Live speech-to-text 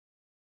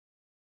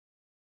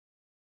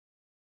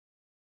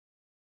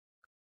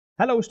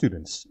Hello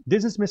students,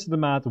 this is Mr.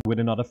 Maat with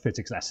another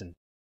physics lesson.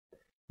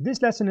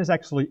 This lesson is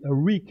actually a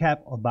recap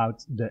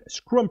about the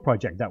SCRUM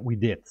project that we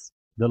did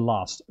the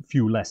last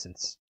few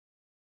lessons.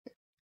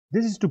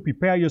 This is to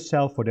prepare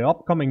yourself for the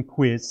upcoming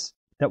quiz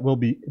that will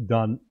be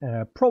done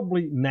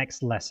probably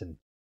next lesson.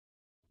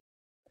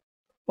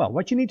 Well,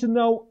 what you need to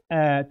know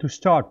to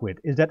start with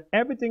is that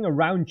everything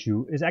around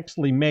you is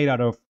actually made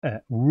out of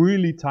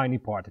really tiny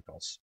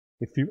particles.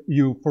 If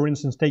you, for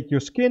instance, take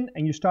your skin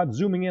and you start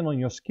zooming in on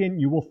your skin,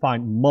 you will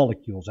find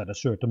molecules at a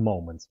certain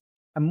moment.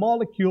 And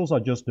molecules are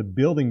just the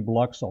building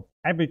blocks of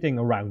everything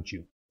around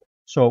you.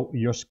 So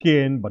your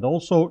skin, but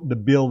also the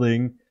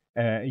building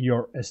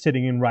you're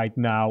sitting in right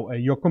now,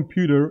 your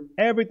computer,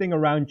 everything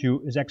around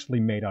you is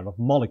actually made out of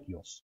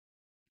molecules.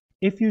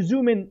 If you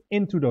zoom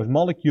into those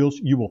molecules,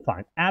 you will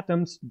find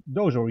atoms.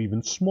 Those are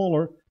even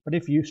smaller. But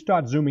if you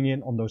start zooming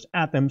in on those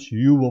atoms,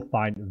 you will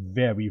find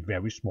very,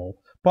 very small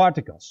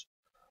particles.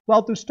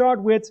 Well, to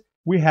start with,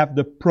 we have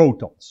the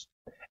protons.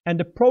 And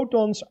the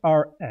protons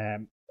are,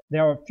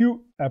 there are a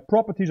few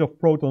properties of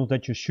protons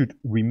that you should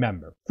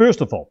remember.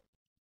 First of all,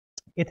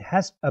 it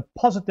has a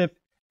positive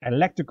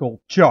electrical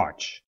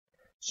charge.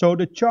 So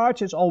the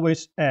charge is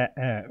always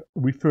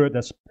referred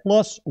as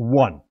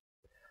 +1.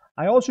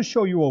 I also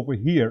show you over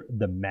here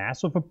the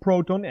mass of a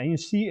proton, and you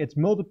see it's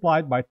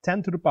multiplied by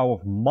 10 to the power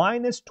of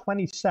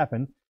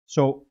 -27.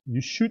 So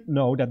you should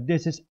know that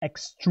this is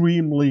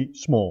extremely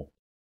small.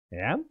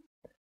 Yeah?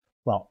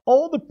 Well,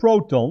 all the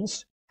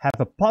protons have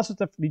a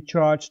positively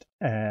charged,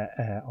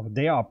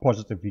 they are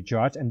positively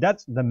charged, and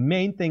that's the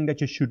main thing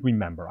that you should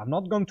remember. I'm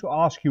not going to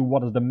ask you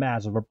what is the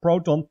mass of a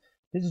proton.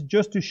 This is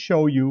just to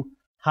show you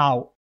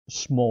how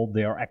small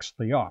they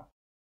actually are.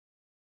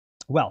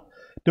 Well,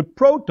 the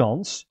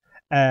protons,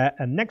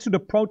 and next to the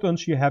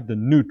protons you have the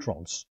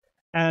neutrons.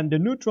 And the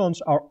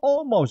neutrons are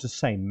almost the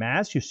same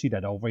mass, you see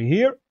that over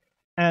here.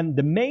 And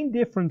the main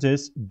difference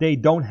is they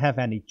don't have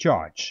any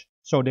charge.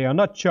 So they are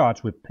not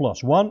charged with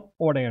 +1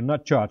 or they are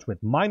not charged with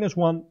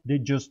 -1, they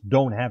just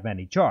don't have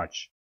any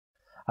charge.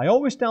 I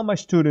always tell my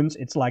students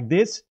it's like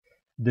this.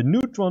 The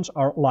neutrons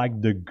are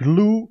like the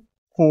glue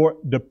for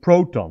the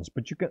protons,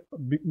 but you can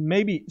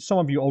maybe some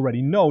of you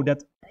already know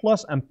that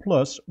plus and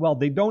plus, well,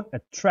 they don't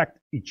attract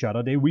each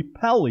other, they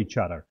repel each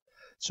other.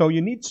 So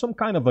you need some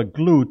kind of a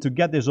glue to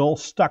get this all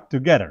stuck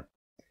together.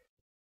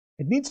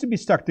 It needs to be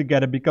stuck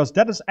together because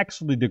that is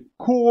actually the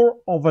core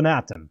of an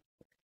atom.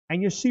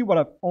 And you see what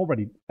I've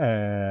already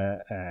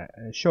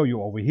show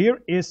you over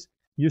here is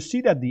you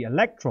see that the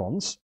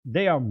electrons,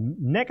 they are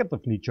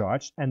negatively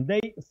charged and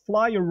they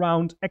fly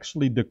around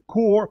actually the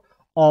core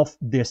of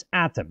this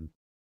atom.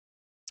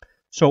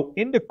 So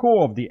in the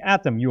core of the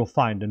atom you will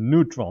find the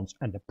neutrons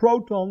and the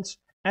protons,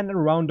 and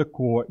around the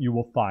core you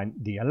will find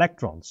the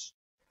electrons.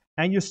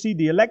 And you see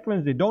the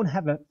electrons, they don't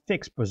have a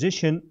fixed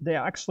position, they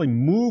are actually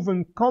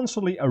moving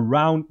constantly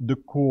around the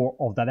core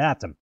of that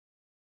atom.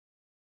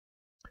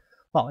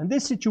 Well, in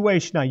this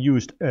situation I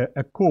used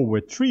a core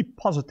with 3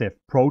 positive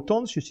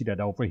protons, you see that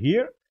over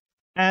here,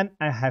 and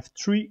I have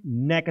 3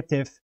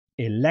 negative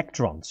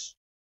electrons.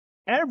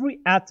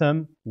 Every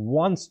atom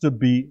wants to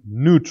be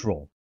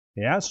neutral.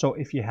 Yeah, so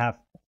if you have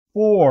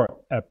 4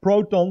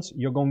 protons,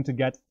 you're going to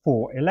get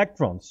 4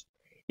 electrons.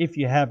 If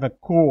you have a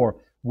core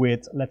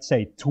with, let's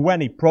say,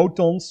 20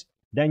 protons,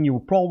 then you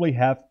will probably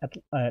have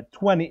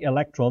 20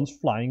 electrons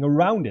flying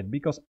around it,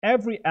 because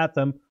every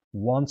atom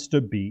wants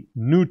to be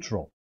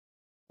neutral.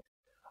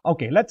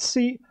 Okay, let's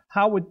see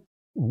how it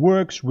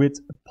works with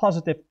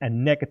positive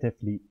and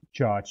negatively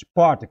charged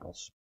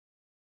particles.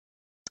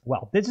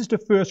 Well, this is the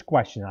first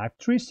question. I have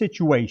 3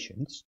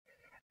 situations,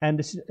 and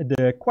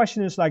the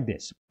question is like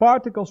this.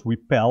 Particles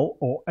repel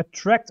or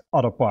attract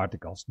other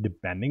particles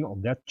depending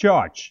on their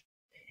charge.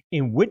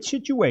 In which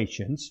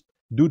situations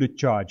do the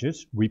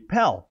charges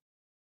repel?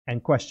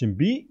 And question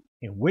B,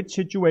 in which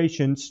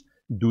situations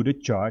do the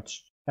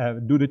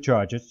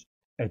charges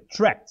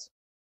attract?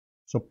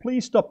 So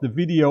please stop the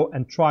video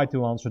and try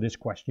to answer this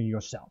question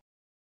yourself.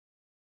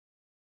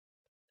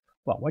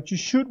 Well, what you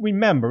should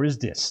remember is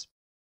this.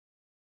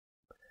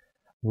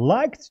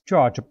 Like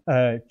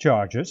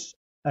charges,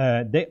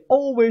 they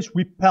always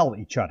repel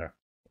each other.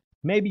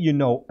 Maybe you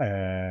know,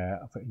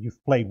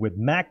 you've played with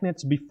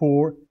magnets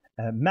before.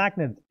 A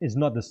magnet is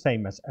not the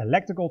same as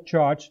electrical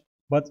charge,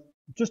 but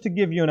just to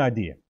give you an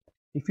idea.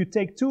 If you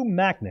take 2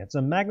 magnets,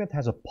 a magnet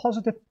has a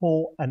positive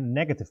pole and a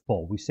negative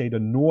pole. We say the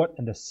north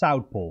and the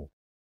south pole.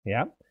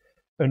 Yeah,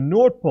 a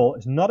north pole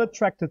is not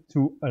attracted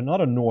to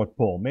another north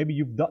pole. Maybe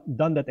you've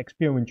done that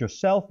experiment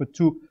yourself with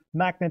 2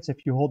 magnets.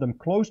 If you hold them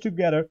close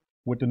together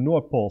with the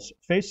north poles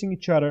facing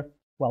each other,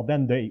 well,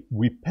 then they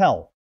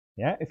repel.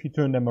 Yeah, if you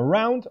turn them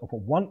around,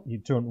 you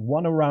turn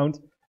one around,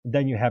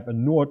 then you have a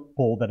north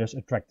pole that is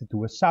attracted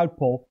to a south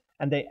pole,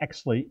 and they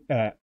actually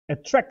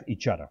attract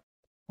each other.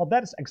 Well,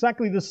 that is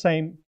exactly the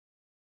same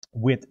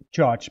with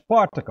charged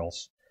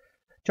particles.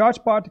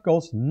 Charged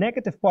particles,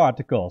 negative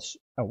particles,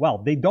 well,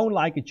 they don't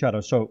like each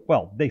other, so,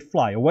 well, they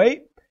fly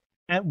away.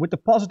 And with the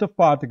positive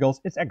particles,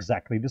 it's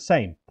exactly the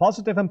same.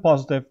 Positive and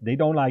positive, they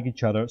don't like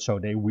each other, so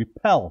they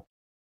repel.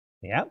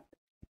 Yeah?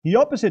 The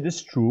opposite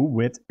is true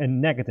with a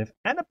negative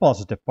and a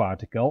positive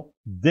particle.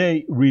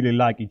 They really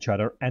like each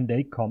other and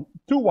they come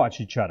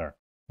towards each other.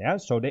 Yeah,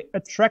 so they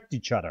attract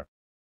each other.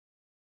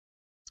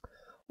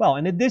 Well,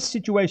 and in this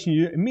situation,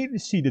 you immediately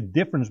see the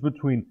difference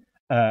between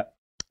an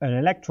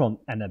electron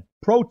and a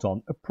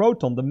proton. A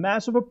proton, the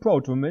mass of a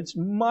proton is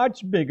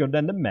much bigger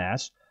than the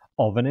mass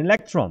of an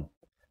electron.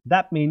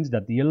 That means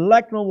that the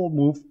electron will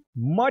move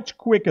much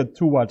quicker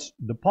towards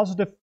the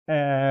positive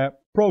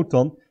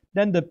proton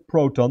than the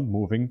proton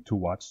moving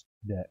towards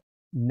the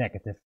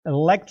negative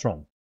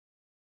electron.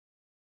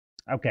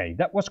 Okay,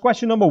 that was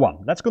question number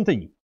 1. Let's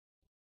continue.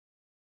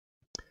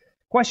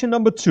 Question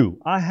number 2.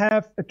 I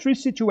have 3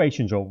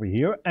 situations over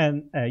here,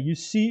 and you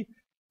see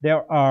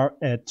there are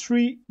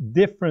 3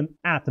 different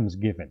atoms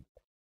given.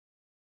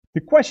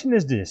 The question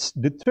is this: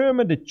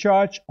 determine the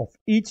charge of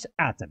each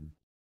atom.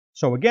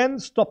 So again,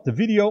 stop the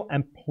video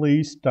and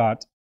please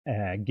start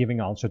giving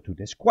answer to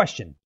this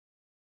question.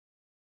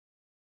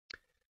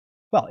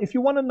 Well, if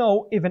you want to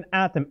know if an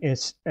atom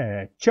is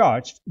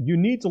charged, you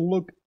need to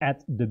look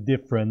at the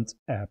different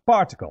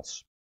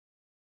particles.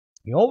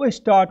 You always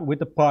start with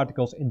the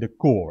particles in the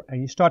core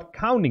and you start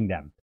counting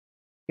them.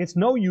 It's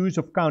no use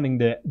of counting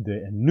the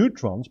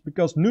neutrons,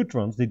 because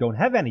neutrons, they don't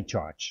have any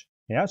charge.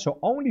 Yeah, so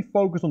only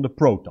focus on the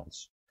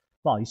protons.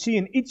 Well, you see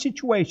in each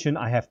situation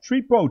I have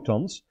 3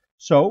 protons.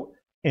 So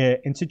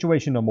in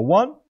situation number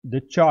 1,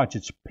 the charge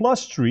is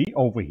 +3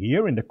 over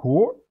here in the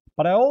core,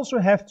 but I also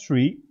have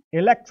 3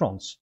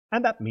 electrons.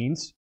 And that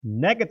means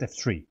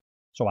 -3.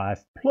 So I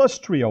have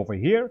 +3 over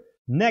here,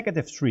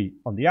 -3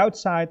 on the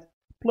outside,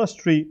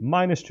 +3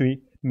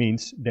 -3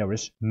 means there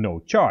is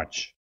no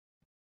charge.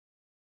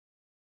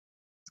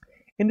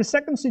 In the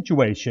second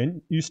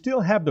situation, you still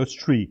have those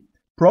 3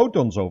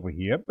 protons over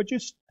here, but you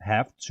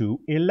have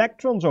 2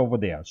 electrons over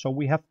there. So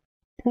we have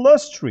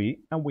 +3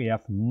 and we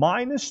have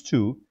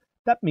 -2.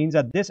 That means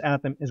that this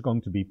atom is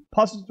going to be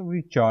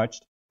positively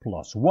charged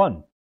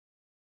 +1.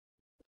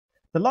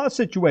 The last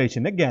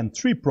situation, again,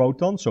 3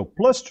 protons, so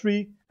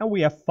 +3, and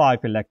we have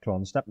 5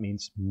 electrons. That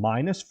means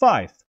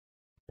 -5.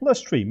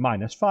 +3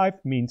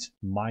 -5 means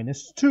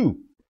 -2.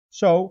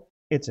 So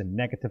it's a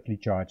negatively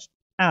charged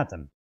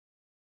atom.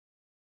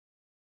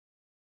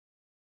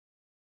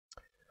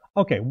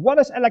 Okay, what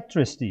is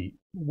electricity?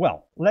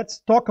 Well, let's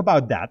talk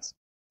about that.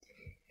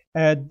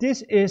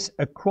 This is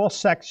a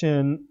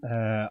cross-section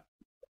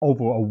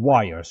over a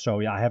wire.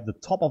 So I have the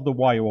top of the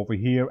wire over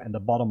here and the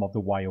bottom of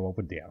the wire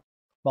over there.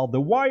 Well,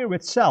 the wire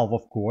itself,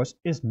 of course,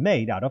 is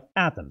made out of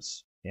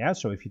atoms. Yeah,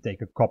 so if you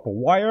take a copper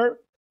wire,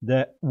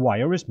 the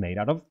wire is made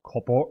out of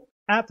copper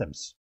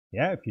atoms.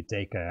 Yeah, if you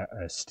take a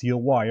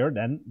steel wire,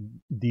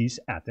 then these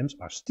atoms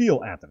are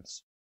steel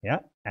atoms.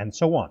 Yeah, and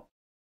so on.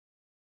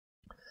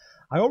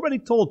 I already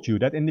told you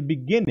that in the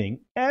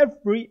beginning,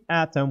 every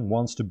atom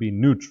wants to be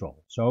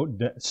neutral. So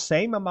the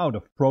same amount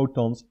of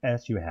protons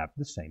as you have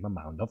the same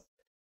amount of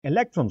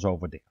electrons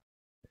over there.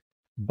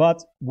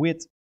 But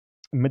with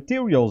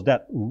materials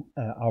that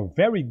are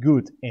very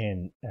good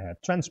in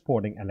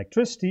transporting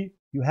electricity,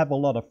 you have a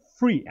lot of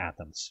free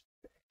atoms.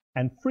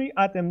 And free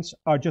atoms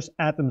are just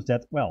atoms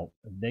that, well,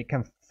 they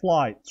can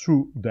fly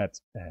through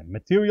that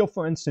material,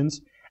 for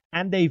instance,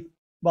 and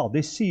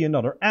they see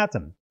another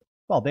atom.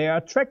 Well, they are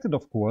attracted,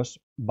 of course,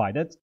 by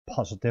that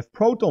positive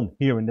proton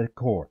here in the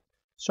core.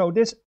 So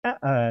this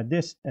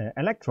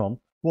electron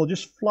will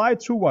just fly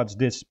towards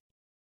this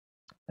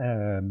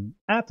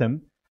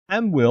atom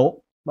and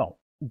will, well,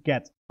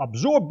 get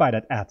absorbed by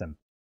that atom.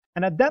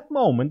 And at that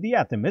moment, the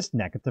atom is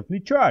negatively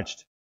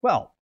charged.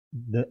 Well,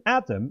 the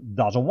atom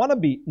doesn't want to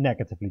be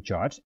negatively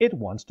charged. It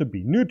wants to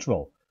be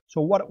neutral.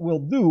 So what it will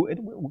do, it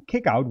will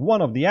kick out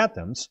one of the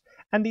atoms,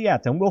 and the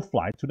atom will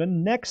fly to the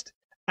next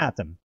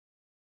atom.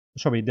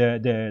 Sorry,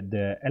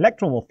 the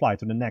electron will fly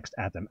to the next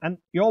atom. And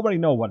you already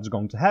know what is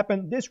going to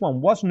happen. This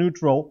one was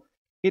neutral.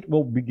 It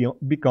will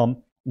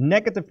become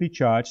negatively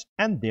charged,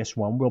 and this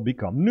one will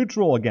become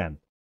neutral again.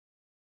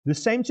 The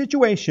same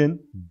situation,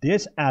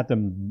 this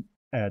atom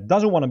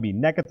doesn't want to be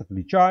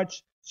negatively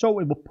charged, so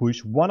it will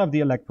push one of the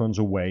electrons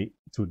away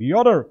to the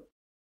other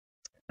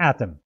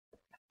atom.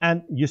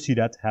 And you see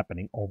that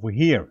happening over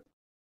here.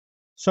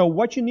 So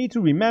what you need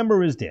to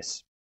remember is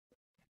this.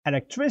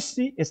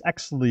 Electricity is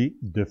actually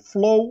the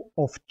flow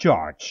of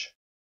charge.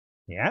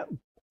 Yeah,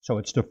 so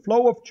it's the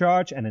flow of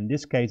charge, and in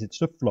this case it's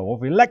the flow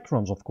of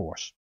electrons, of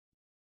course.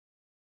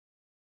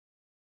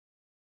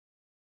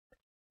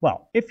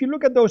 Well, if you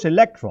look at those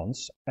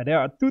electrons, there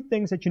are 2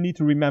 things that you need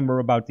to remember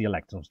about the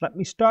electrons. Let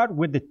me start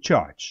with the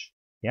charge.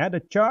 Yeah,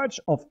 the charge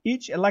of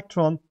each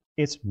electron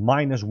is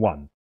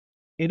 -1.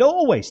 It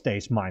always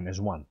stays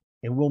 -1.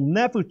 It will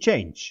never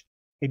change.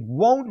 It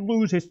won't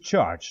lose its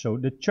charge. So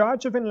the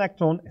charge of an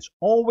electron is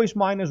always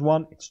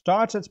 -1. It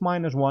starts at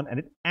 -1 and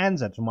it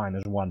ends at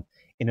 -1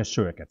 in a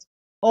circuit.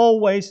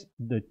 Always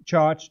the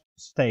charge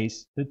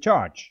stays the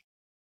charge.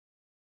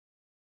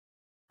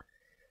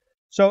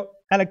 So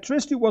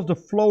electricity was the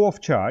flow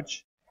of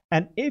charge.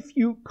 And if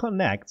you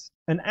connect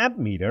an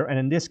ammeter, and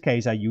in this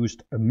case I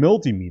used a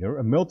multimeter.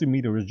 A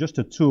multimeter is just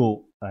a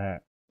tool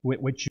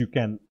with which you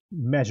can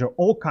measure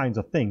all kinds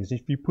of things.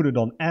 If you put it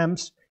on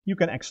amps, you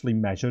can actually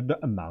measure the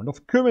amount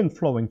of current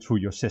flowing through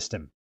your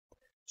system.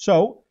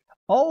 So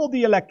all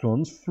the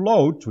electrons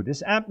flow through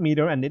this amp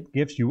meter and it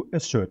gives you a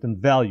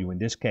certain value, in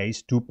this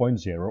case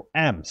 2.0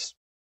 amps.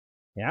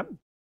 Yeah.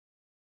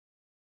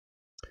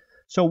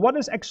 So what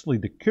is actually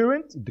the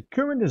current? The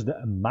current is the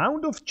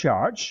amount of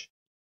charge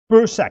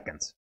per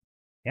second.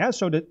 Yeah,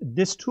 so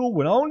this tool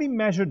will only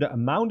measure the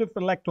amount of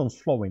electrons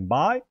flowing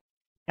by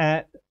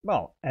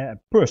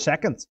per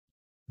second.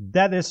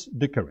 That is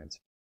the current.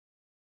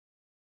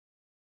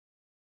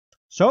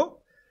 So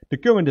the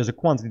current is a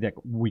quantity that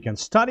we can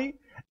study,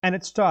 and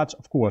it starts,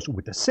 of course,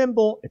 with a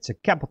symbol. It's a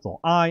capital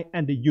I,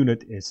 and the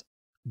unit is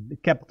the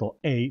capital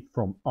A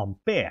from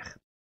ampere.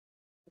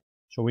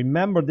 So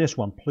remember this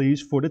one,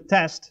 please, for the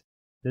test.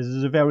 This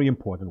is a very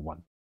important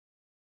one.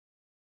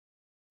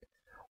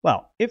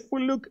 Well, if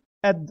we look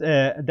at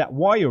that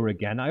wire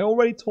again, I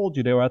already told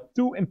you there are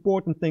two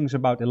important things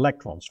about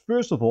electrons.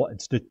 First of all,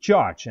 it's the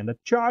charge, and the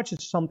charge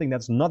is something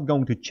that's not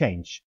going to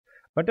change.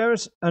 But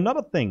there's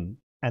another thing,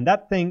 and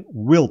that thing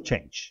will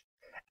change.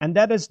 And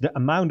that is the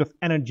amount of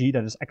energy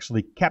that is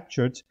actually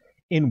captured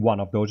in one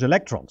of those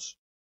electrons.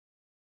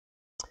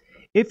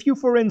 If you,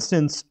 for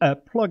instance,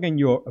 plug in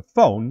your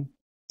phone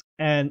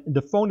and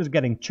the phone is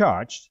getting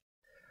charged,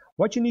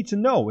 what you need to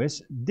know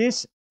is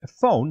this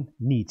phone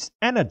needs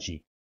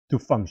energy to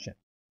function.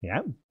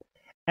 Yeah?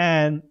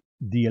 And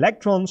the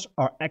electrons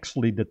are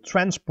actually the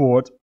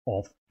transport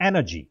of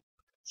energy.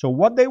 So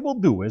what they will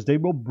do is they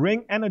will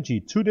bring energy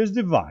to this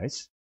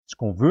device. It's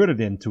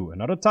converted into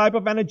another type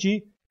of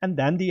energy, and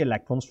then the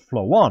electrons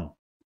flow on.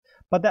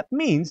 But that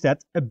means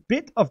that a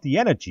bit of the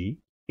energy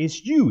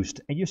is used,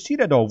 and you see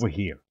that over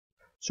here.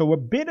 So a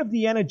bit of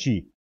the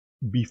energy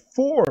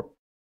before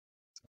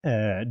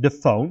the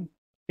phone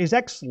is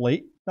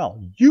actually,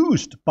 well,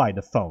 used by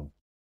the phone.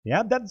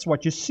 Yeah, that's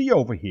what you see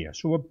over here.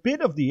 So a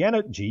bit of the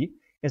energy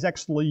is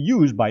actually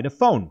used by the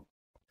phone.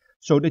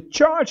 So the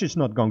charge is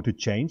not going to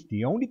change.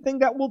 The only thing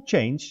that will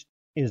change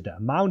is the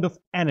amount of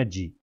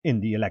energy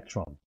in the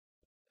electron.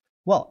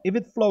 Well, if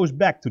it flows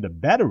back to the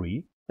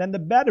battery, then the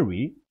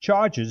battery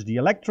charges the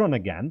electron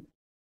again,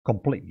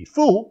 completely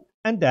full,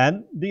 and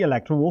then the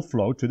electron will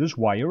flow to this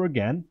wire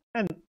again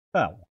and,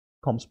 well,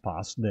 comes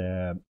past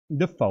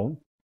the phone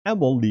and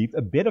will leave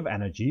a bit of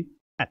energy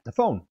at the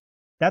phone.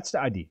 That's the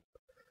idea.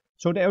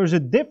 So there is a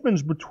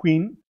difference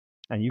between,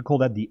 and you call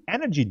that the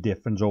energy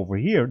difference over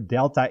here,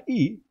 delta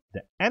E.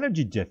 The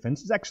energy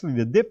difference is actually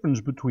the difference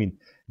between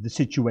the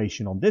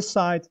situation on this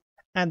side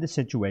and the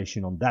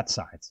situation on that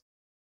side.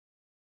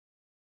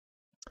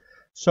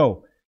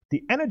 So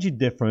the energy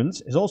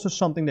difference is also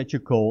something that you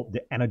call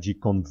the energy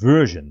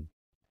conversion,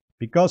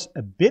 because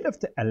a bit of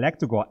the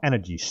electrical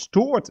energy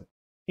stored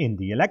in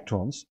the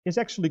electrons is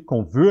actually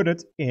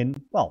converted in,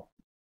 well,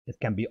 it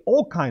can be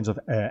all kinds of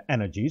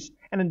energies,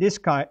 and in this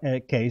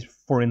case,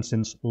 for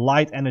instance,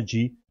 light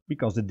energy,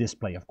 because the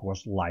display, of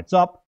course, lights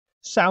up,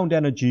 sound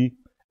energy,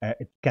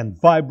 it can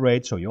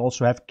vibrate, so you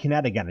also have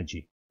kinetic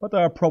energy, but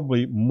there are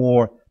probably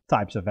more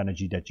types of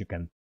energy that you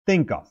can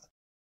think of.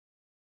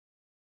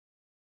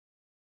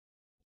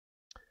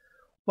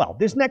 Well,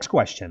 this next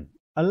question.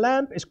 A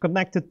lamp is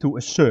connected to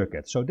a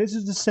circuit. So this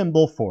is the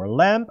symbol for a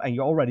lamp, and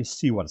you already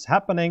see what is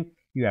happening.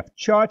 You have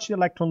charged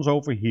electrons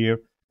over here.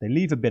 They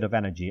leave a bit of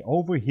energy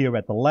over here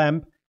at the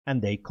lamp,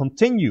 and they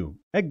continue.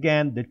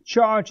 Again, the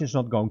charge is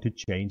not going to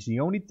change. The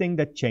only thing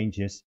that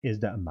changes is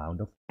the amount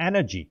of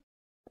energy.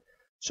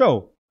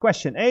 So,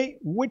 question A,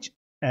 which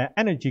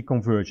energy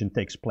conversion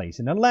takes place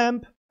in a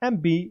lamp?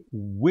 And B,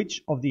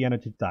 which of the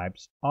energy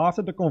types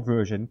after the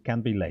conversion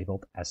can be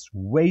labeled as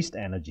waste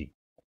energy?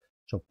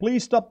 So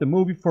please stop the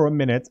movie for a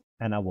minute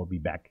and I will be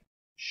back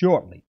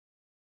shortly.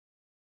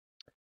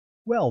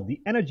 Well,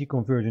 the energy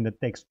conversion that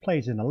takes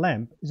place in a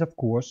lamp is of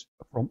course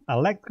from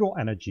electrical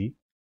energy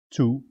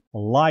to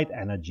light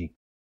energy.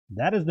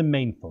 That is the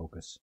main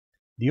focus.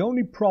 The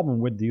only problem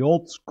with the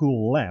old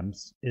school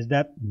lamps is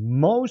that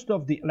most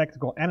of the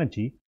electrical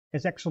energy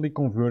is actually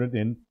converted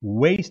in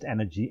waste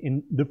energy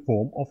in the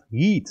form of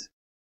heat.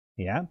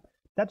 Yeah,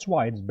 that's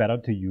why it's better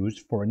to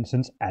use, for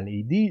instance,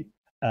 LED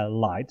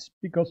lights,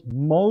 because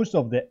most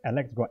of the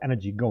electrical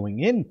energy going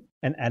in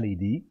an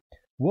LED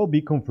will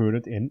be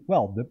converted in,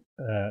 well,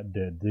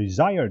 the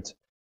desired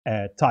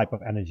type of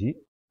energy,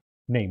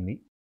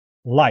 namely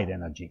light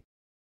energy.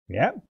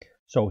 Yeah,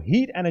 so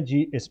heat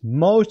energy is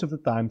most of the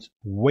times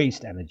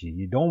waste energy.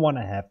 You don't want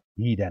to have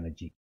heat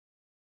energy.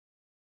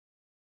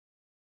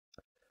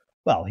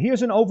 Well,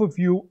 here's an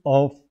overview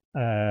of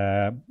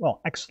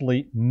well,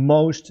 actually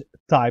most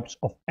types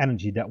of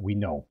energy that we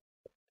know.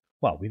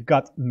 Well, we've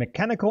got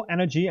mechanical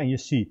energy, and you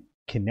see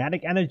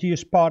kinetic energy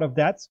is part of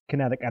that.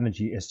 Kinetic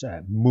energy is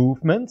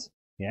movement.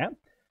 Yeah.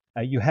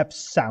 You have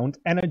sound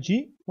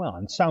energy. Well,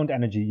 and sound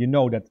energy, you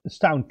know that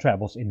sound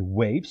travels in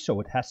waves, so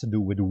it has to do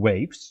with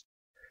waves.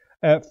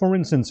 For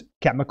instance,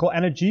 chemical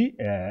energy.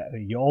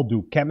 You all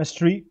do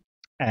chemistry,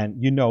 and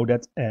you know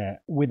that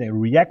with a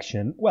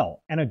reaction,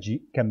 well,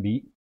 energy can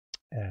be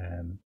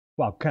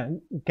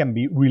can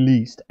be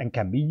released and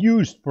can be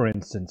used, for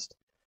instance.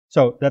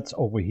 So that's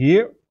over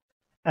here.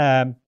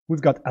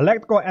 We've got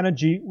electrical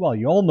energy. Well,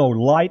 you all know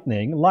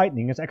lightning.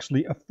 Lightning is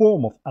actually a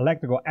form of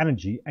electrical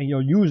energy, and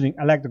you're using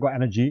electrical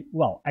energy,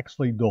 well,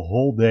 actually the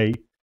whole day.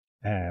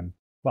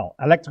 Well,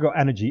 electrical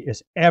energy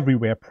is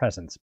everywhere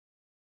present.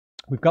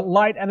 We've got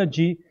light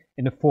energy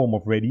in the form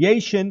of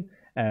radiation,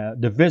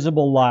 the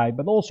visible light,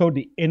 but also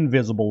the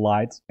invisible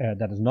light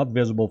that is not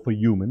visible for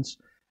humans,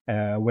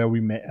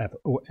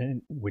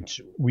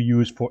 which we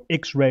use for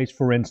X-rays,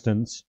 for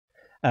instance.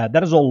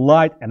 That is all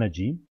light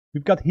energy.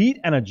 We've got heat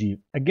energy.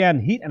 Again,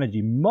 heat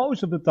energy.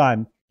 Most of the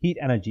time, heat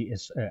energy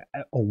is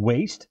a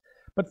waste.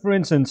 But for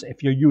instance,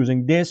 if you're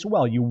using this,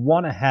 well, you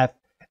want to have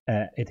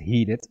it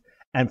heated.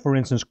 And for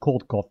instance,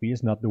 cold coffee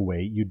is not the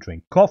way you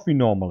drink coffee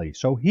normally.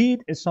 So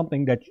heat is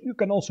something that you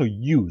can also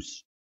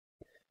use.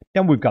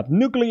 Then we've got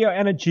nuclear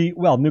energy.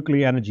 Well,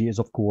 nuclear energy is,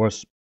 of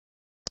course,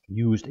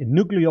 used in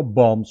nuclear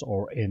bombs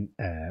or in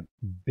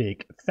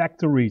big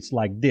factories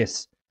like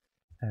this,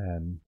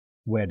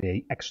 where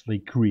they actually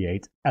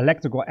create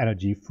electrical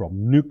energy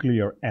from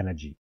nuclear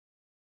energy.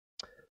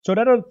 So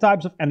that are the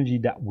types of energy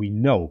that we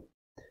know.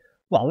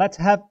 Well, let's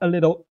have a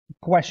little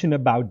question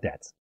about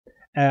that.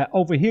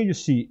 Over here you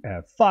see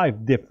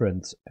 5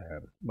 different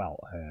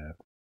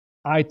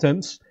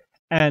items,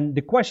 and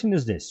the question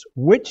is this: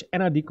 which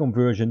energy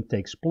conversion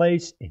takes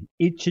place in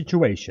each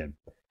situation?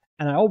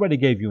 And I already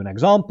gave you an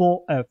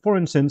example. For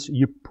instance,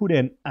 you put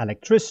in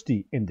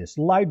electricity in this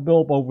light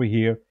bulb over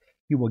here,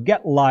 you will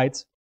get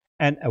light,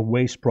 and a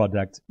waste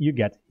product, you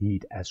get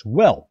heat as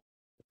well.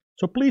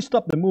 So please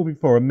stop the movie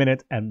for a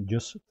minute and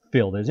just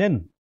fill this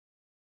in.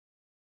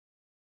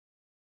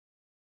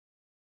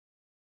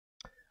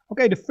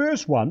 Okay, the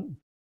first one,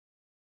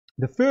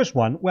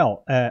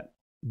 well,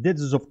 this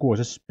is of course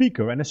a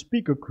speaker, and a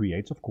speaker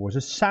creates of course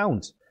a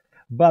sound.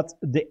 But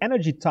the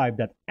energy type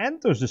that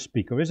enters the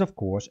speaker is of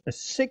course a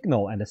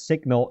signal, and a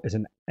signal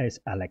is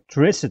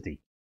electricity.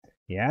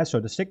 Yeah, so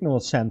the signal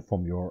is sent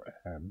from your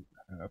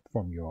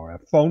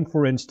phone,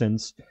 for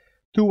instance,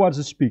 towards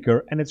the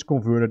speaker, and it's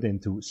converted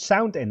into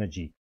sound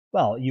energy.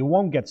 Well, you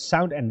won't get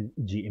sound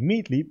energy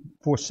immediately.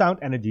 For sound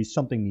energy,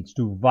 something needs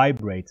to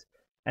vibrate.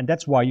 And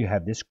that's why you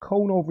have this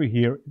cone over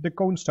here. The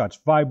cone starts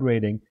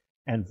vibrating,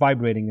 and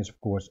vibrating is,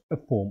 of course, a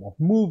form of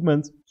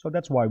movement. So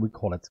that's why we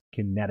call it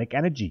kinetic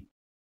energy.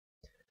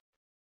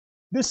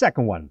 The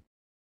second one.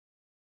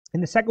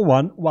 In the second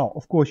one, well,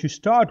 of course, you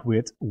start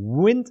with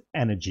wind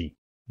energy.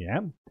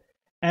 Yeah.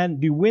 And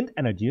the wind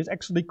energy is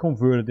actually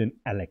converted in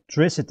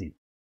electricity.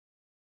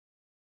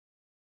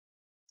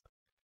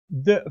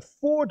 The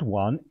fourth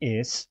one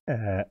is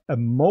a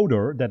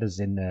motor that is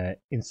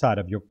inside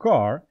of your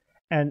car.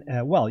 And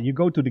well, you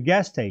go to the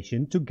gas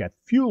station to get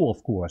fuel,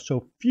 of course.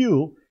 So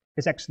fuel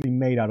is actually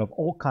made out of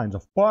all kinds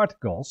of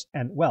particles.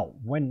 And well,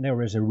 when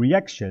there is a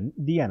reaction,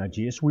 the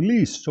energy is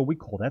released. So we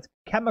call that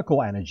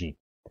chemical energy.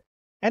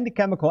 And the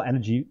chemical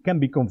energy can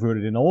be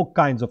converted in all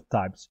kinds of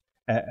types.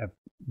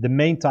 The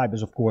main type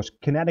is, of course,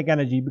 kinetic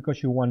energy,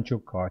 because you want your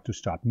car to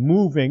start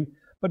moving,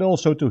 but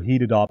also to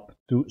heat it up,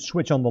 to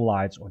switch on the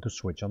lights, or to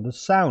switch on the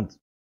sound.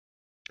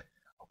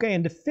 Okay,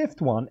 and the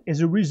fifth one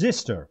is a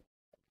resistor.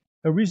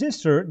 A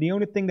resistor, the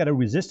only thing that a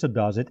resistor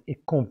does, it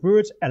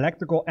converts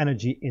electrical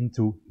energy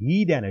into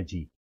heat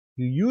energy.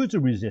 You use a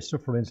resistor,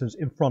 for instance,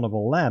 in front of a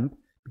lamp,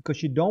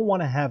 because you don't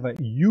want to have a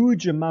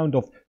huge amount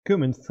of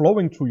current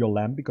flowing through your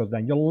lamp, because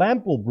then your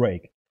lamp will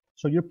break.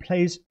 So you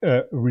place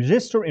a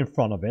resistor in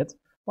front of it,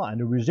 well,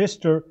 and the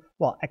resistor,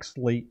 well,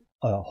 actually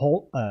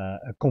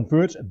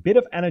converts a bit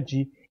of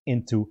energy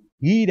into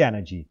heat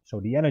energy. So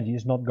the energy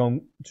is not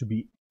going to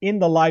be in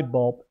the light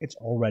bulb, it's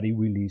already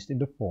released in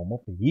the form of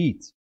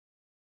heat.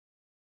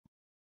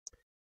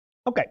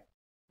 Okay,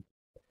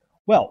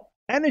 well,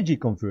 energy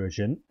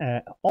conversion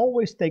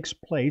always takes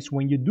place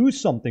when you do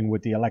something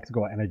with the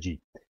electrical energy.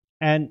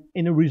 And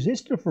in a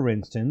resistor, for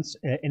instance,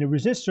 in a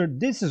resistor,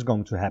 this is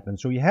going to happen.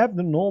 So you have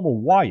the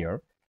normal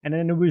wire, and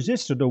in a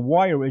resistor, the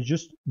wire is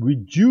just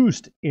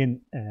reduced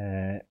in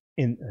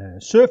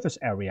surface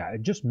area.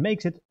 It just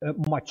makes it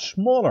much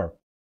smaller.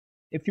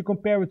 If you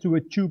compare it to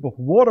a tube of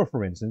water,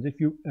 for instance,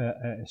 if you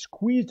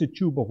squeeze the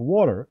tube of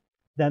water,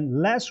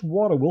 then less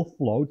water will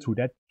flow through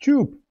that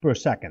tube per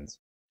second.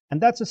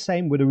 And that's the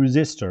same with a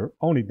resistor,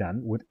 only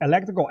then with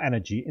electrical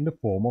energy in the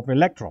form of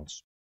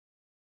electrons.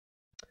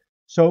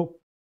 So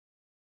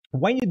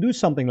when you do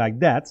something like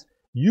that,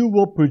 you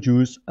will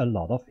produce a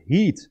lot of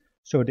heat.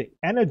 So the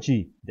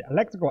energy, the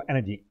electrical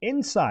energy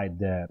inside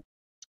the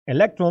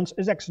electrons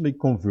is actually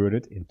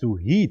converted into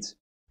heat.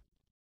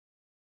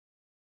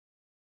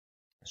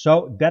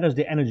 So that is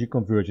the energy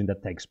conversion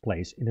that takes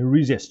place in a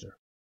resistor.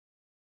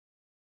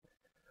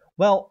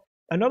 Well,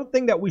 another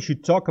thing that we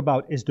should talk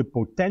about is the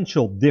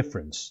potential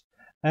difference.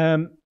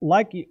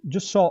 Like you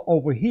just saw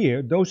over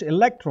here, those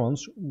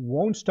electrons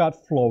won't start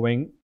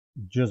flowing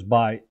just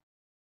by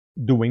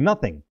doing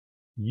nothing.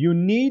 You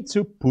need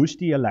to push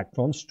the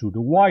electrons to the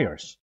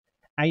wires.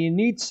 And you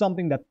need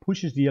something that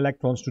pushes the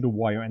electrons to the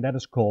wire, and that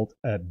is called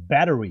a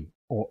battery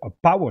or a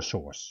power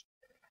source.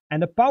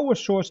 And the power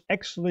source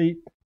actually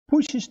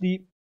pushes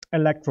the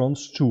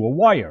electrons to a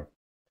wire.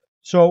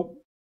 So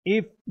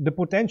if the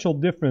potential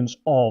difference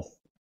of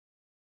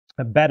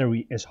a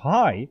battery is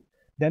high,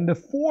 then the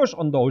force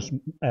on those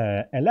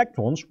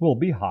electrons will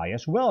be high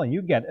as well, and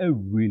you get a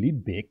really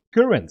big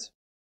current.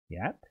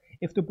 Yeah?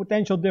 If the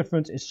potential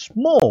difference is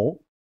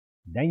small,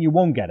 then you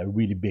won't get a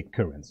really big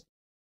current.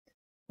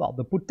 Well,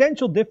 the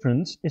potential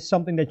difference is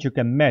something that you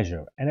can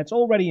measure, and it's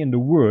already in the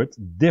word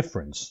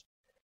difference.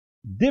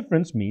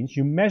 Difference means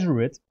you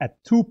measure it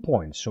at 2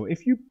 points. So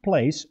if you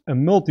place a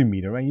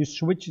multimeter and you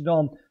switch it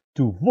on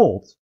to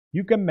volt,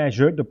 you can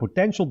measure the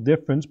potential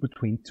difference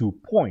between 2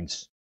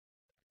 points.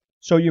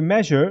 So you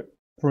measure,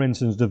 for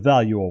instance, the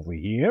value over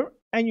here,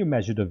 and you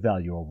measure the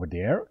value over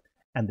there,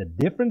 and the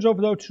difference of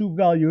those two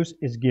values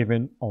is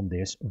given on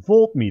this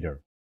voltmeter.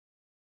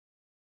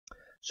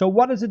 So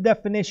what is the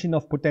definition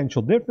of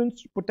potential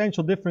difference?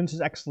 Potential difference is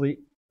actually,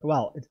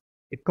 well,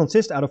 it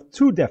consists out of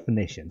two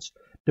definitions.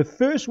 The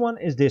first one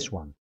is this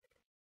one.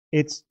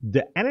 It's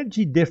the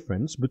energy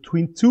difference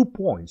between 2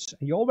 points.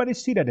 And you already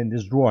see that in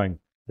this drawing.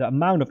 The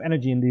amount of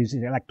energy in these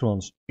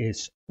electrons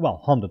is,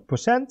 well,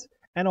 100%.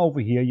 And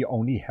over here you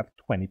only have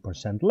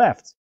 20%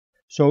 left.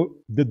 So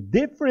the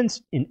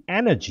difference in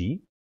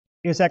energy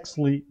is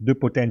actually the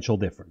potential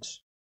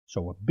difference.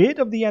 So a bit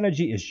of the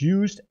energy is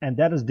used, and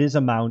that is this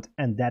amount,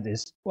 and that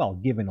is, well,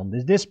 given on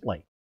this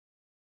display.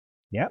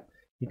 Yeah?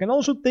 You can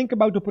also think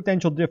about the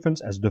potential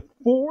difference as the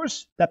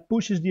force that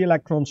pushes the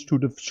electrons to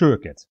the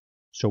circuit.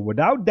 So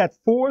without that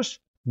force,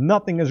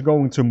 nothing is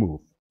going to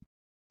move.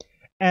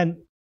 And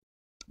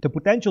the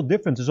potential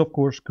difference is, of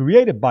course,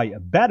 created by a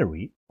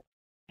battery.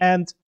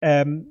 And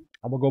I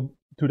will go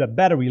to that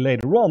battery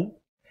later on.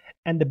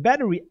 And the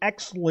battery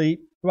actually,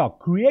 well,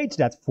 creates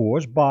that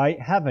force by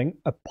having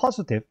a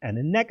positive and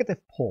a negative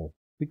pole,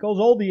 because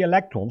all the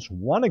electrons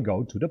want to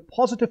go to the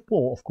positive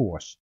pole, of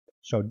course.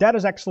 So that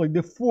is actually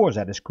the force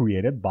that is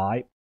created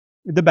by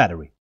the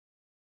battery.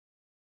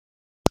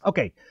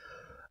 Okay,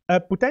 a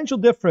potential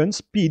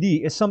difference,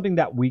 PD, is something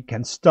that we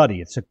can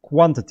study. It's a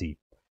quantity.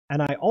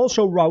 And I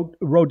also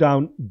wrote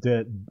down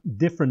the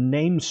different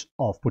names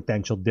of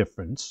potential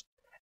difference.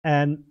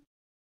 And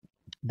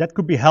that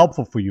could be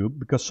helpful for you,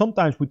 because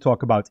sometimes we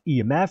talk about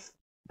EMF,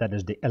 that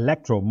is the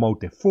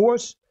electromotive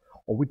force,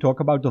 or we talk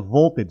about the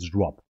voltage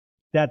drop.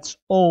 That's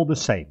all the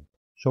same.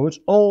 So it's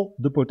all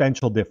the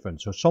potential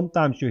difference. So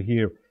sometimes you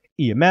hear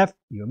EMF,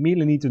 you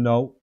immediately need to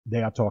know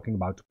they are talking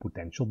about the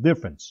potential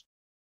difference.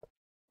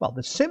 Well,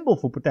 the symbol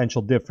for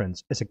potential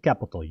difference is a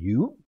capital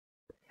U,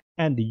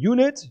 and the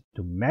unit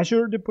to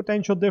measure the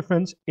potential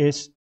difference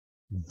is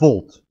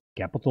volt,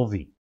 capital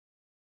V.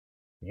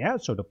 Yeah,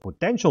 so the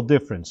potential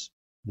difference,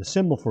 the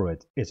symbol for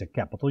it is a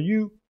capital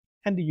U,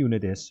 and the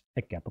unit is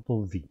a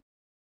capital V.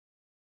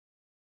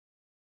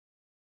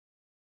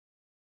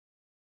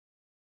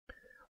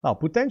 Well,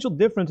 potential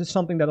difference is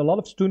something that a lot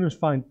of students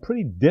find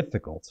pretty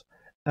difficult.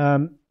 I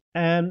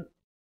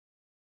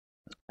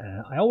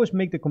always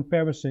make the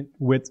comparison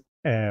with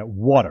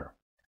water.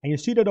 And you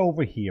see that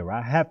over here.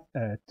 I have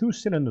two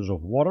cylinders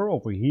of water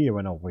over here,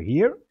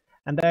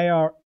 and they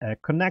are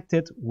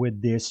connected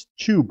with this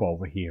tube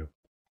over here.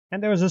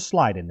 And there is a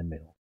slide in the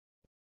middle.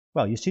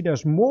 Well, you see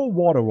there's more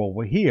water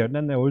over here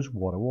than there is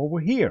water over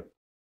here.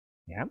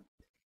 Yeah?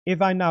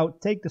 If I now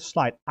take the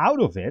slide out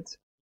of it,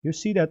 you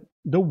see that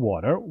the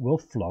water will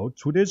flow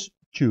through this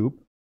tube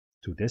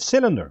to this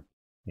cylinder.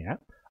 Yeah?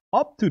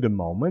 Up to the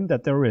moment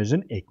that there is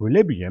an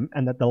equilibrium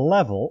and that the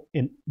level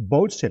in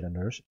both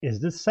cylinders is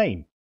the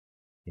same.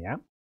 Yeah?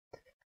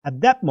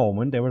 At that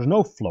moment, there is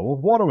no flow of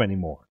water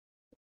anymore.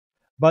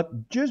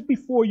 But just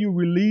before you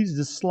release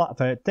the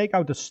slide, take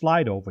out the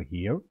slide over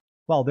here,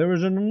 well, there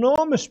is an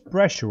enormous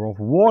pressure of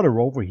water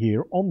over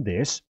here on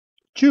this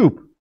tube.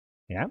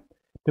 Yeah?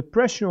 The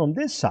pressure on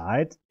this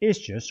side is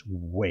just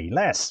way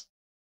less.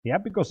 Yeah,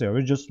 because there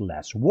is just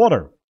less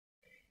water.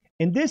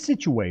 In this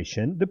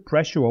situation, the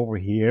pressure over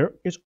here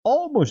is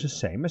almost the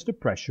same as the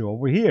pressure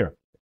over here.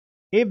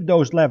 If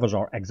those levels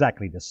are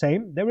exactly the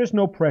same, there is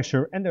no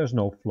pressure and there is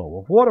no flow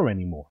of water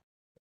anymore.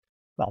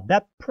 Well,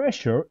 that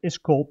pressure is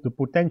called the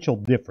potential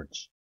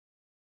difference.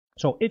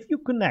 So if you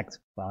connect,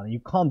 well, you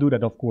can't do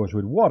that of course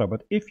with water,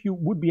 but if you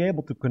would be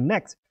able to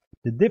connect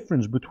the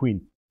difference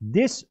between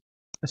this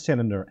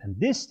cylinder and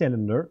this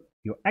cylinder,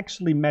 you're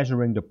actually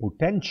measuring the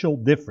potential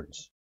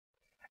difference.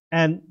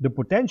 And the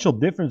potential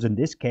difference in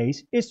this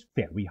case is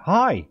very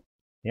high,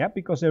 yeah,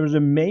 because there is a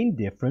main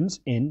difference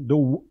in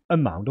the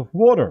amount of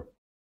water.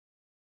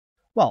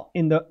 Well,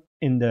 on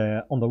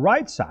the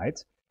right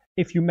side,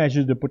 if you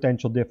measure the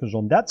potential difference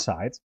on that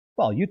side,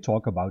 well, you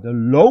talk about a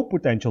low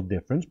potential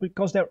difference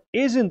because there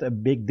isn't a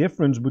big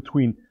difference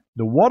between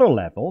the water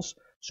levels,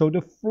 so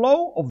the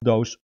flow of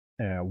those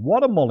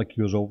water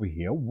molecules over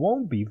here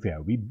won't be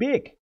very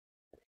big.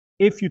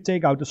 If you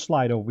take out the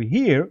slide over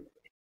here,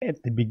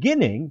 at the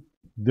beginning,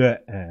 the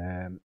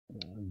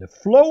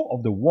flow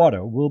of the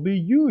water will be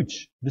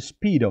huge, the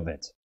speed of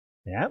it,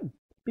 yeah,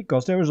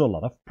 because there is a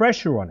lot of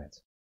pressure on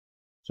it.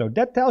 So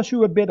that tells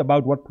you a bit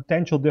about what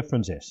potential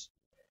difference is.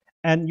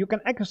 And you can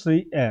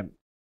actually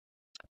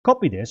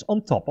copy this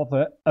on top of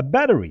a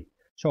battery.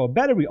 So a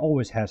battery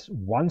always has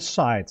one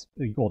side,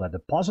 you call that the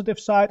positive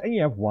side, and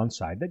you have one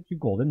side that you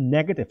call the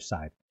negative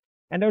side.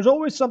 And there's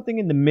always something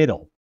in the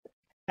middle.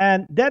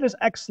 And that is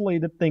actually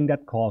the thing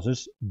that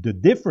causes the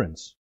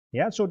difference.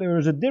 Yeah, so there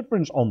is a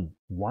difference on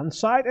one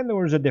side and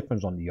there is a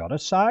difference on the other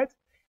side.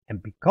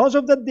 And because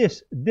of that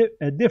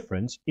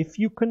difference, if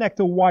you connect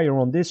a wire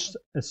on this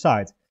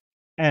side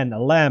and a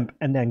lamp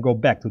and then go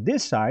back to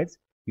this side,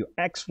 you're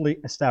actually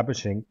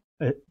establishing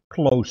a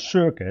closed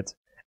circuit,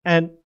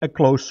 and a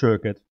closed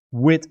circuit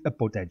with a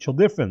potential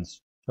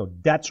difference. So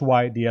that's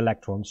why the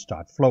electrons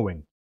start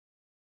flowing.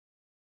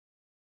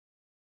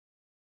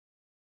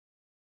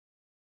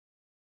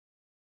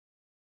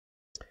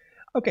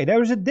 Okay,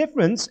 there is a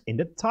difference in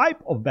the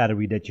type of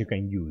battery that you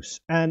can use.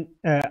 And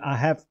I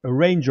have a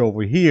range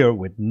over here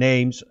with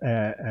names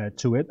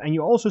to it. And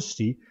you also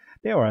see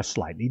they are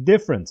slightly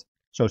different.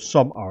 So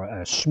some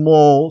are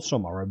small,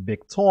 some are a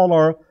bit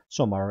taller,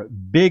 some are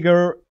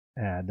bigger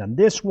than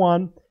this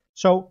one.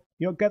 So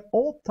you'll get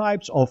all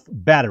types of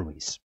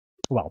batteries.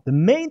 Well, the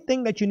main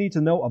thing that you need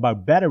to know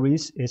about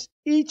batteries is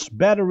each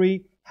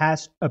battery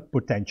has a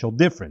potential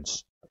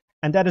difference.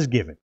 And that is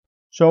given.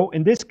 So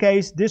in this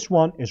case, this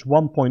one is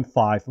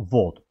 1.5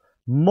 volt.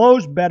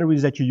 Most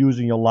batteries that you use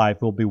in your life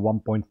will be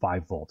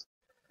 1.5 volt.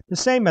 The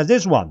same as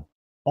this one,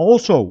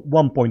 also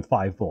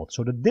 1.5 volt.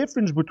 So the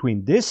difference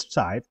between this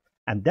side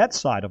and that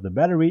side of the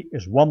battery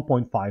is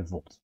 1.5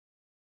 volt.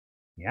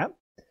 Yeah.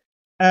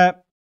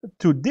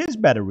 To this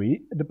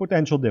battery, the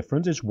potential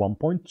difference is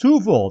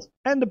 1.2 volt.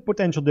 And the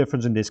potential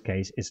difference in this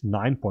case is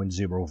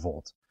 9.0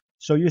 volt.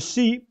 So you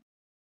see,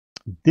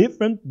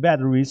 different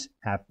batteries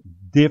have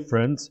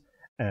different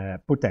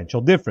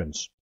potential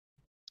difference.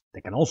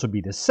 They can also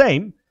be the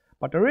same,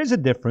 but there is a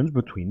difference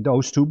between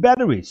those two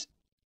batteries.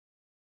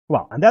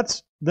 Well, and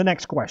that's the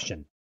next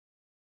question.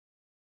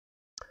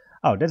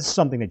 Oh, that's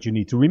something that you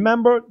need to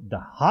remember. The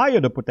higher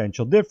the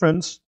potential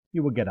difference,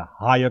 you will get a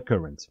higher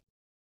current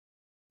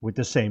with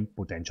the same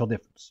potential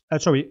difference.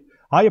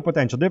 Higher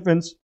potential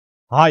difference,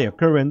 higher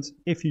current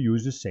if you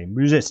use the same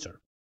resistor.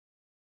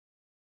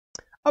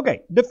 Okay,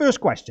 the first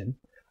question.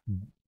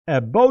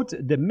 Both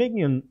the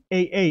Minion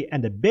AA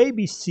and the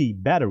Baby C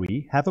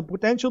battery have a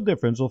potential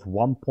difference of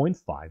 1.5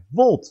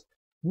 volt.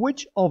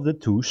 Which of the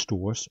two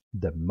stores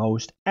the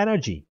most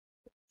energy?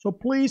 So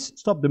please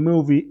stop the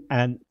movie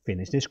and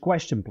finish this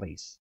question,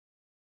 please.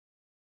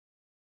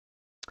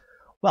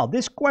 Well,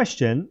 this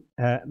question,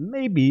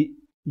 maybe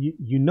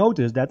you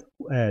notice that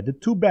the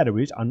two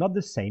batteries are not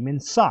the same in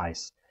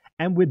size.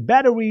 And with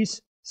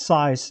batteries,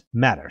 size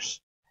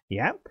matters.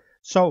 Yeah?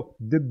 So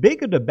the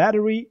bigger the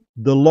battery,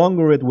 the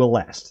longer it will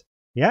last.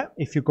 Yeah,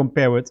 if you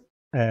compare it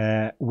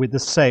with the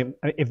same,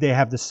 if they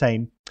have the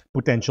same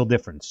potential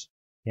difference.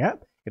 Yeah,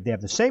 if they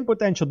have the same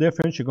potential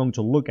difference, you're going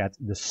to look at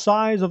the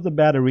size of the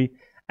battery,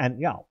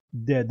 and yeah,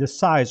 the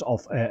size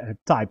of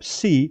type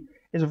C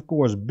is of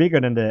course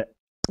bigger than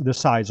the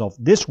size of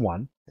this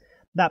one.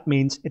 That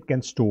means it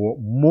can store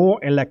more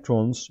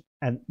electrons,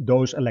 and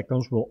those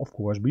electrons will of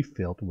course be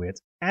filled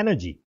with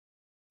energy.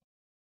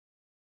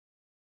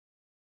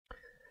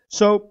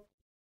 So,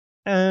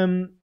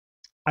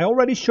 I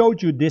already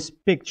showed you this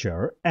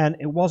picture, and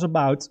it was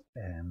about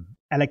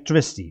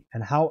electricity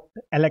and how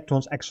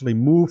electrons actually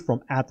move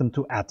from atom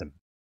to atom.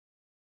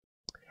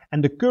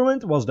 And the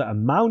current was the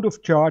amount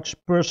of charge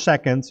per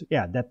second,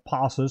 yeah, that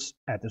passes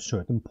at a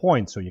certain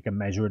point. So you can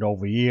measure it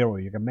over here or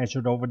you can measure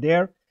it over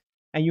there,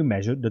 and you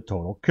measure the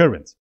total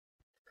current.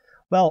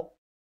 Well,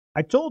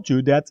 I told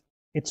you that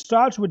it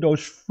starts with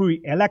those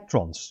free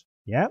electrons,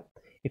 yeah?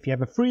 If you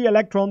have a free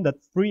electron,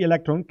 that free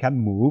electron can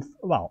move,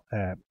 well,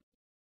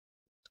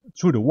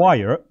 through the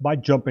wire by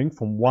jumping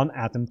from one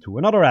atom to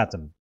another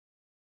atom.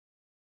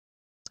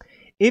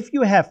 If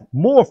you have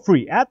more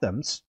free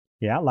atoms,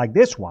 yeah, like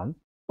this one,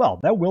 well,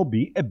 there will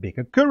be a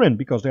bigger current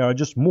because there are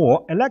just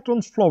more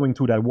electrons flowing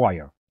through that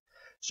wire.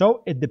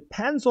 So it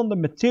depends on the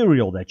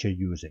material that you're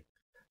using.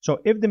 So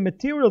if the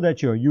material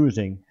that you're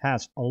using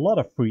has a lot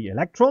of free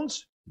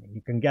electrons,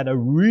 you can get a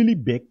really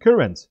big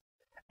current.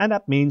 And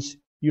that means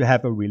you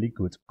have a really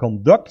good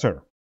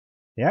conductor.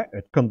 Yeah,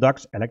 it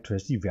conducts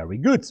electricity very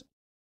good.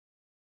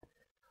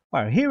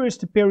 Well, here is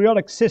the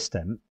periodic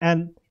system,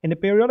 and in the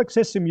periodic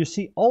system you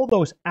see all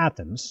those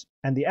atoms,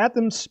 and the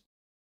atoms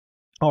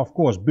are of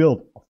course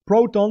built of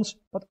protons,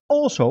 but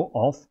also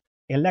of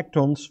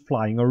electrons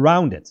flying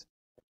around it.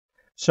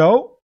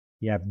 So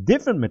you have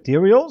different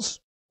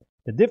materials.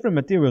 The different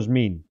materials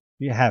mean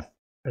you have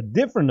a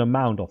different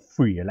amount of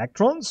free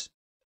electrons,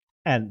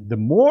 and the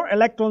more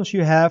electrons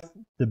you have,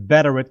 the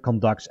better it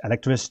conducts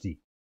electricity.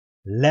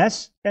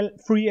 Less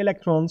free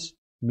electrons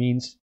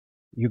means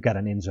you get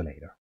an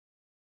insulator.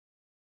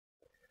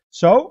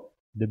 So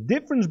the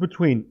difference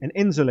between an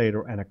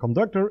insulator and a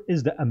conductor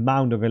is the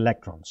amount of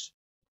electrons.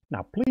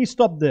 Now please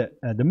stop the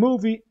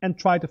movie and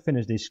try to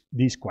finish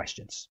these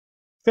questions.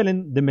 Fill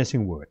in the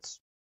missing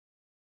words.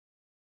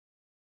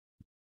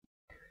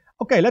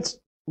 Okay, let's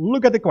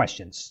look at the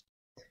questions.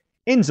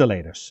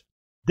 Insulators.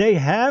 They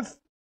have,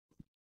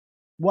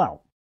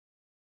 well,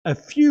 a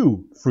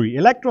few free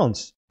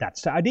electrons.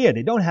 That's the idea.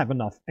 They don't have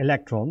enough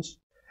electrons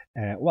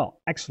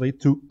well, actually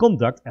to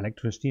conduct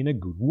electricity in a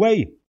good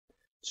way.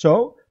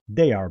 So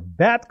they are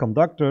bad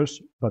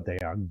conductors, but they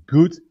are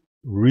good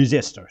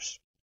resistors.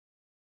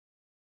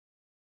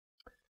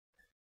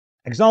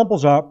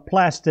 Examples are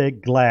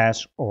plastic,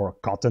 glass, or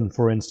cotton,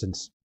 for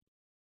instance.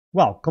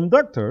 Well,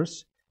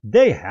 conductors,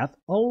 they have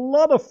a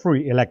lot of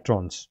free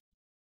electrons.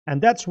 And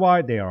that's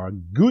why they are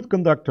good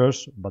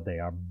conductors, but they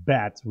are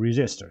bad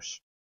resistors.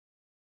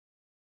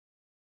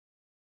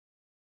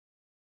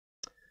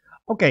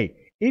 Okay,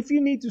 if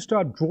you need to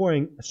start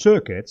drawing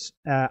circuits,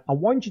 I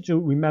want you to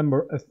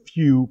remember a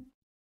few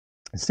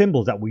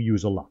symbols that we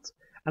use a lot.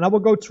 And I will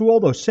go through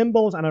all those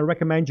symbols, and I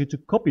recommend you to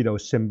copy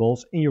those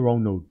symbols in your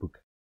own notebook.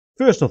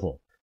 First of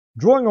all,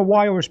 drawing a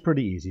wire is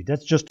pretty easy.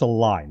 That's just a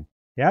line.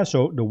 Yeah,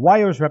 so the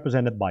wire is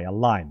represented by a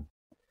line.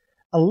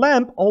 A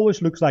lamp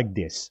always looks like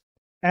this.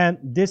 And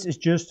this is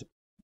just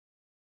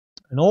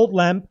an old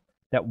lamp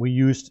that we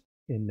used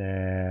in,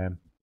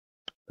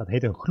 dat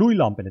heet een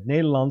gloeilamp in het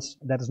Nederlands.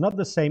 That is not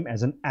the same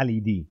as an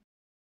LED.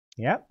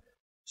 Yeah?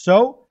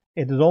 So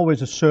it is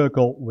always a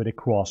circle with a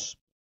cross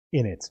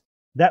in it.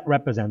 That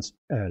represents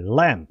a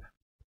lamp.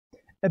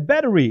 A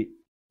battery,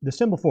 the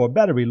symbol for a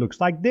battery looks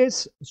like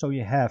this. So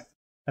you have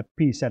a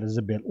piece that is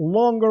a bit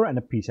longer and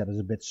a piece that is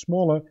a bit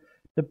smaller.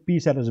 The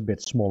piece that is a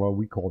bit smaller,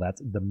 we call that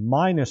the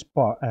minus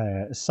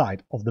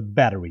side of the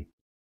battery.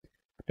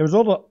 There's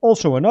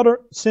also another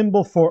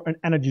symbol for an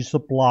energy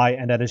supply,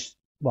 and that is,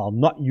 well,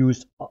 not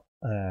used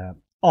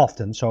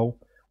often, so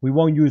we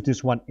won't use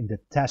this one in the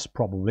test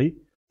probably.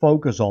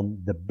 Focus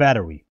on the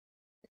battery.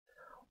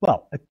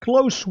 Well, a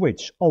closed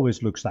switch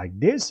always looks like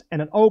this,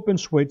 and an open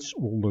switch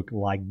will look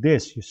like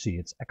this. You see,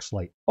 it's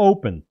actually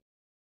open.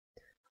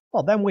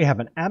 Well, then we have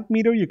an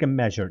ammeter. You can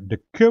measure the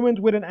current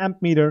with an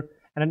ammeter,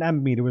 and an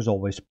ammeter is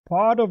always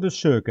part of the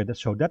circuit,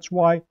 so that's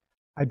why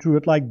I drew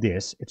it like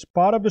this. It's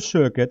part of the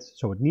circuit,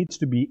 so it needs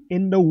to be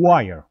in the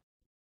wire.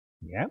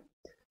 Yeah.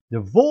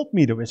 The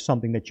voltmeter is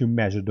something that you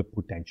measure the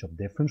potential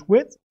difference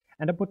with,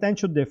 and the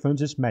potential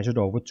difference is measured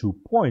over 2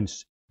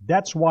 points.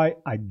 That's why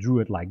I drew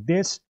it like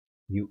this.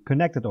 You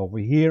connect it over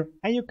here,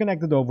 and you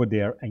connect it over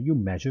there, and you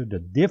measure the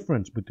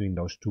difference between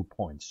those 2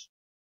 points.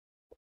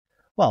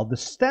 Well, the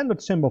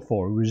standard symbol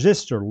for a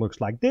resistor looks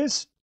like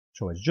this.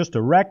 So it's just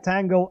a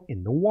rectangle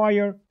in the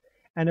wire,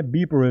 and a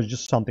beeper is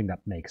just something that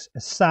makes a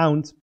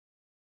sound,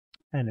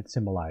 and it's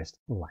symbolized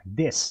like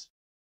this.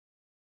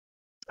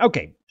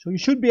 Okay, so you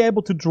should be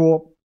able to draw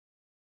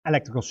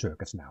electrical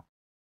circuits now.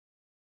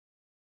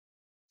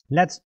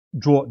 Let's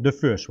draw the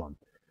first one.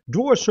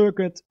 Draw a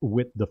circuit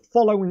with the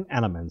following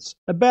elements: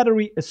 a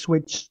battery, a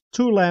switch,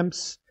 2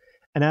 lamps,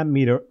 an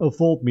ammeter, a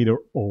voltmeter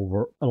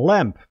over a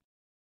lamp.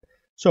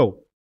 So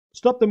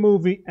stop the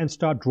movie and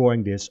start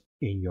drawing this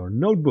in your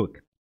notebook.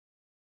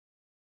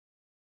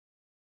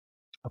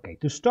 Okay,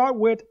 to start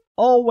with,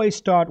 always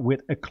start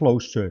with a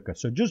closed circuit.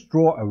 So just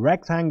draw a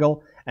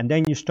rectangle, and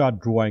then you start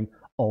drawing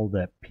all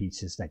the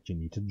pieces that you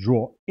need to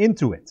draw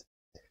into it.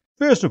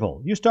 First of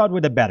all, you start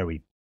with a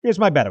battery. Here's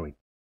my battery.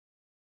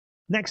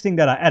 Next thing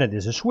that I added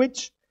is a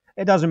switch.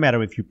 It doesn't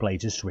matter if you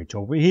place a switch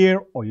over here,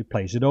 or you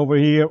place it over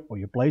here, or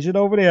you place it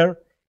over there.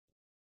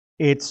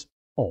 It's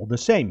all the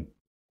same.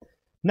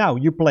 Now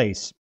you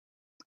place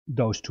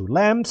those 2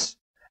 lamps.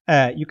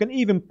 You can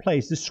even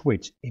place the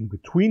switch in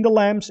between the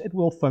lamps. It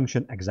will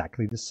function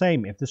exactly the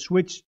same. If the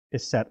switch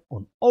is set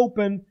on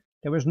open,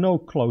 there is no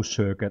closed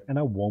circuit and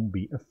there won't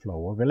be a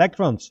flow of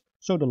electrons,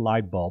 so the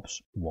light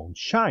bulbs won't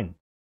shine.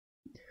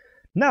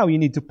 Now you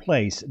need to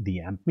place the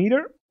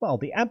ammeter. Well,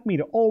 the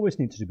ammeter always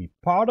needs to be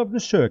part of the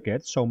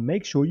circuit, so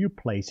make sure you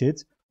place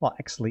it, well,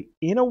 actually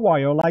in a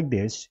wire like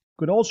this.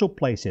 You could also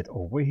place it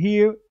over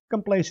here. You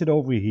can place it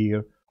over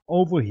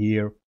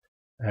here,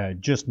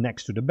 just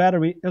next to the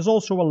battery is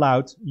also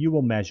allowed. You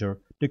will measure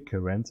the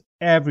current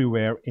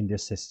everywhere in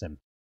this system.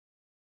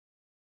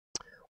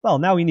 Well,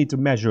 now you need to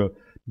measure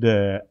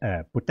the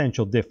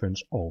potential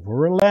difference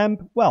over a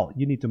lamp. Well,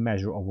 you need to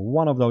measure over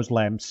one of those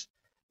lamps,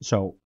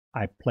 so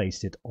I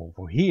placed it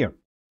over here.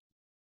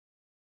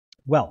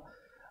 Well,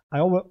 I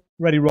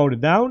already wrote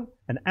it down.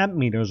 An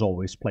ammeter is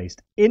always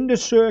placed in the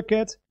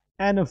circuit,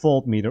 and a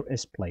voltmeter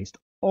is placed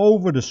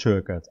over the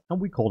circuit,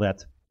 and we call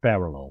that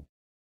parallel.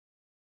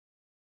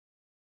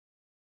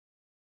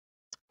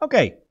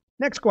 Okay,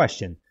 next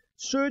question.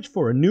 Search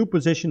for a new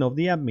position of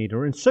the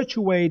ammeter in such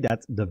a way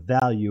that the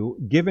value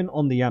given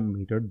on the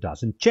ammeter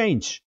doesn't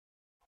change.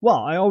 Well,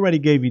 I already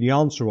gave you the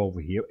answer over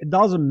here. It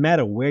doesn't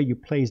matter where you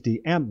place the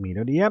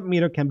ammeter. The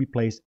ammeter can be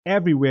placed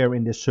everywhere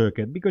in this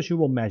circuit because you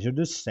will measure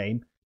the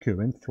same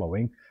current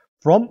flowing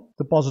from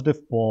the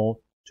positive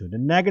pole to the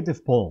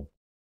negative pole.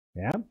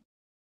 Yeah.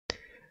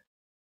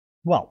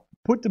 Well,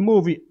 put the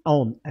movie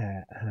on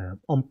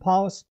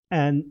pause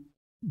and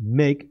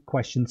make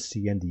questions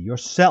C and D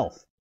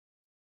yourself.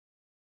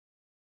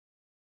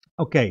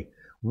 Okay,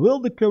 will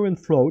the current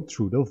flow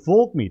through the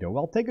voltmeter?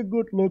 Well, take a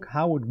good look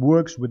how it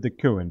works with the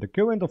current. The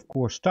current, of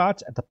course,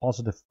 starts at the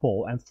positive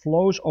pole and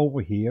flows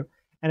over here,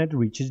 and it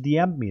reaches the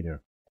ammeter.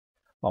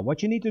 Well,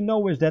 what you need to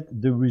know is that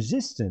the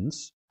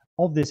resistance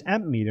of this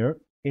ammeter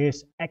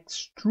is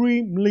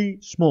extremely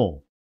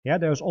small. Yeah,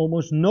 there's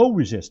almost no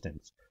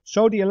resistance.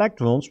 So the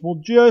electrons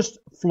will just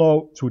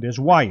flow through this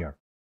wire.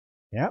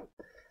 Yeah.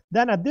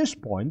 Then at this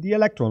point, the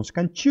electrons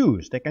can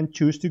choose. They can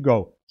choose to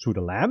go through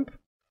the lamp,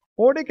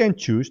 or they can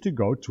choose to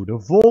go to the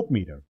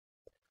voltmeter.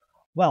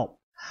 Well,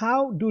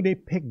 how do they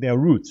pick their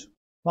route?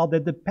 Well,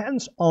 that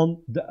depends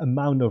on the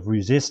amount of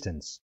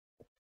resistance.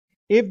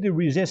 If the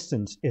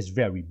resistance is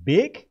very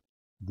big,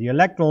 the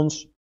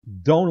electrons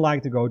don't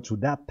like to go through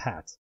that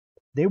path.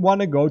 They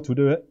want to go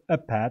to a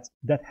path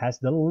that has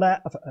the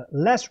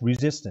less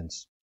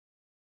resistance.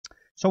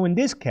 So in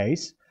this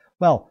case,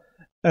 well,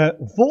 a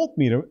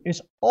voltmeter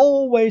is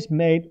always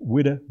made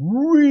with a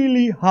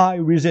really high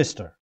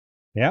resistor.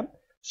 Yeah.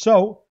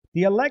 So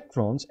the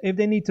electrons, if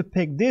they need to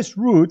pick this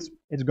route,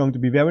 it's going to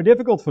be very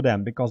difficult for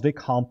them because they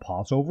can't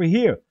pass over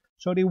here.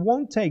 So they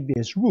won't take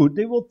this route.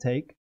 They will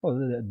take,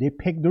 or they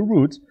pick the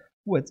route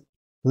with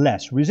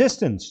less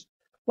resistance.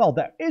 Well,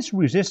 there is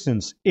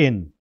resistance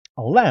in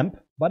a lamp,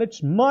 but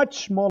it's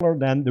much smaller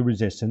than the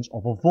resistance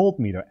of a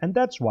voltmeter, and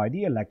that's why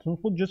the electrons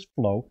will just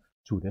flow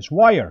through this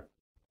wire.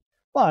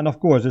 Well, and of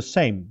course the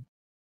same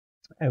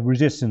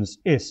resistance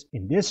is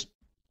in this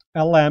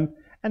lamp,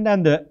 and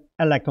then the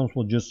electrons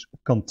will just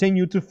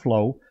continue to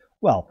flow.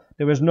 Well,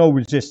 there is no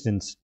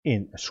resistance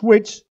in a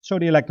switch, so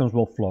the electrons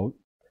will flow,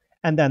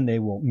 and then they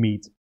will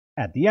meet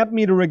at the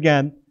ammeter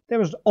again.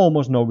 There is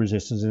almost no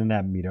resistance in an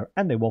ammeter,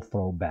 and they will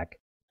flow back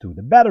to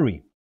the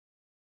battery.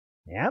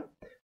 Yeah,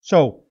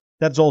 so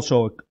that's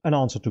also an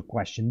answer to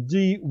question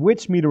D.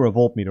 Which meter, a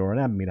voltmeter or an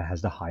ammeter,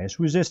 has the highest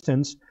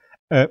resistance?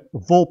 A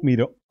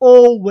voltmeter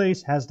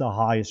always has the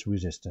highest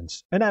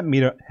resistance. An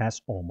ammeter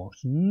has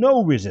almost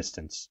no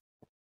resistance.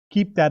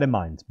 Keep that in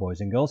mind,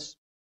 boys and girls.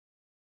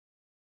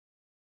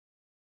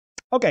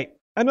 Okay,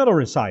 another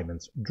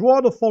assignment.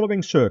 Draw the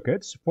following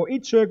circuits. For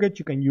each circuit,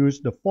 you can use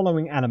the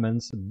following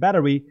elements: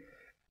 battery,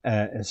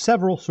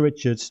 several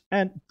switches,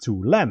 and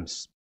 2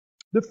 lamps.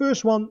 The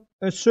first one,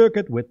 a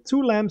circuit with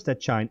 2 lamps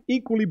that shine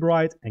equally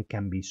bright and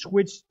can be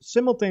switched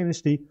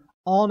simultaneously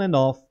on and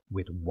off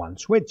with 1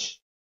 switch.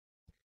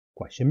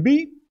 Question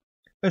B,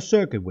 a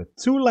circuit with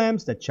 2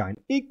 lamps that shine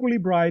equally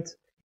bright.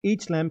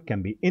 Each lamp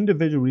can be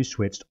individually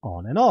switched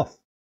on and off.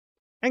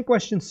 And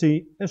question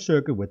C, a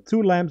circuit with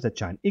 2 lamps that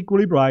shine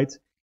equally bright.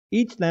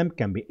 Each lamp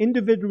can be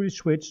individually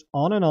switched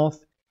on and off,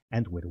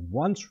 and with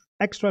 1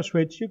 extra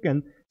switch you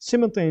can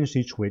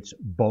simultaneously switch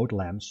both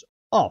lamps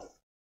off.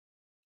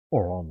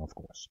 Or on, of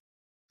course.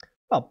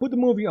 Well, put the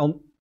movie on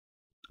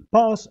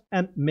pause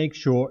and make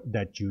sure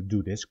that you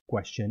do this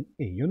question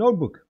in your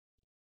notebook.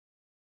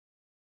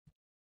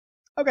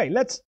 Okay,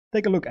 let's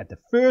take a look at the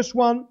first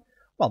one.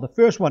 Well, the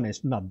first one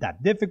is not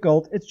that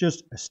difficult. It's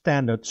just a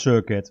standard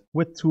circuit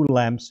with 2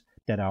 lamps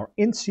that are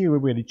in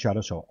series with each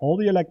other. So all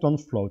the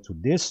electrons flow to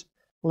this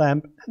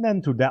lamp and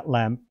then to that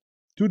lamp.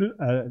 To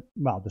the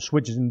the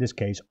switches in this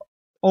case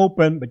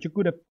open, but you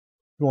could have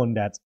drawn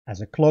that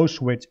as a closed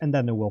switch, and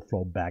then it will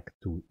flow back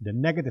to the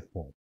negative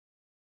pole.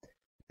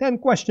 Then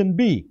question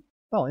B.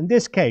 Well, in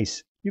this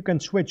case, you can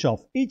switch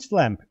off each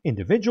lamp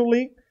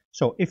individually.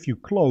 So if you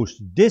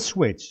close this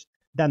switch,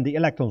 then the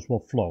electrons will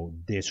flow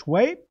this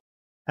way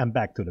and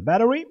back to the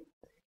battery.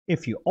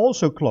 If you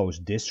also close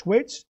this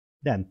switch,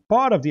 then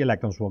part of the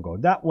electrons will go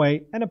that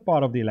way and a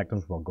part of the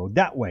electrons will go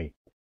that way.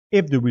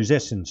 If the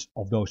resistance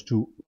of those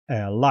 2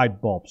 light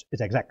bulbs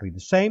is exactly the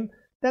same,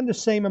 then the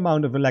same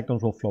amount of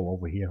electrons will flow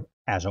over here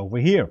as over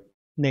here,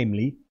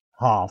 namely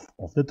half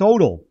of the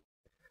total.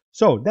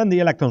 So then the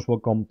electrons will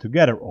come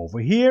together over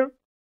here,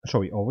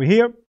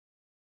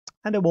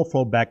 and they will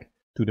flow back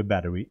to the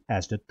battery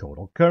as the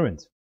total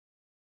current.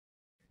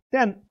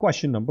 Then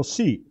question number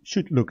C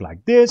should look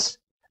like this.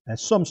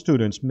 Some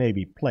students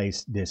maybe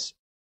place this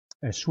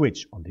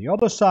switch on the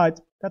other side.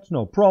 That's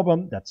no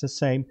problem, that's the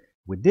same.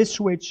 With this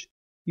switch,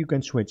 you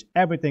can switch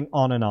everything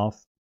on and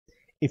off.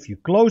 If you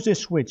close this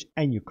switch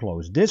and you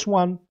close this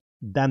one,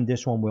 then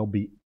this one will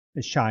be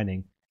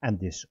shining and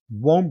this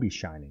won't be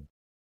shining.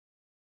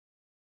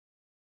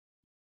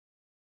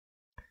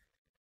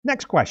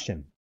 Next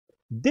question.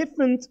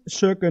 Different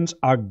circuits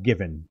are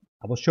given.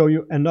 I will show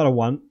you another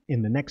one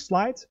in the next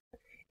slide.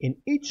 In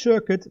each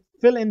circuit,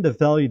 fill in the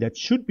value that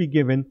should be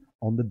given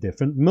on the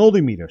different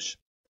multimeters.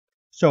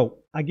 So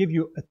I give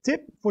you a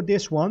tip for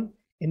this one.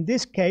 In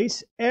this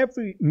case,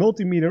 every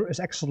multimeter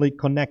is actually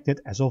connected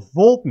as a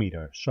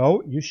voltmeter.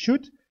 So you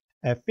should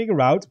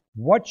figure out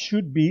what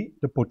should be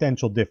the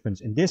potential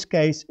difference in this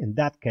case, in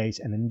that case,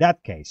 and in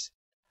that case.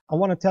 I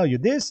want to tell you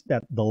this,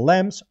 that the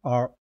lamps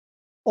are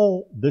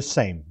all the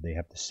same. They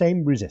have the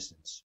same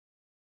resistance.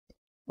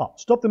 Well,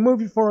 stop the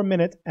movie for a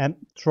minute and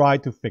try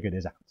to figure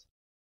this out.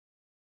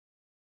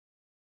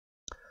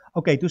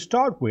 Okay, to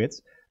start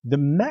with, the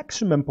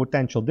maximum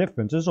potential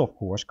difference is of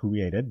course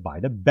created by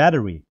the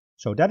battery.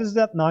 So that is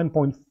that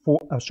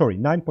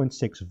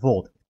 9.6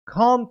 volt.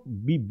 Can't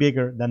be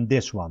bigger than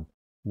this one,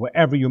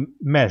 wherever you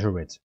measure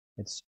it.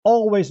 It's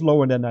always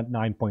lower than that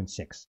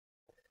 9.6.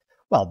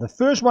 Well, the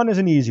first one is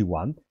an easy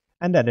one,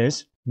 and that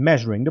is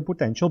measuring the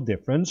potential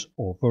difference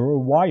over a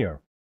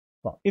wire.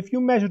 Well, if you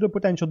measure the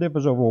potential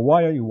difference over a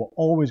wire, you will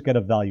always get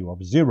a value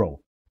of 0,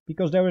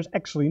 because there is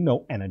actually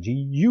no energy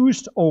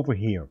used over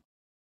here.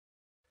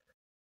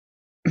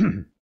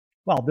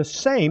 Well, the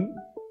same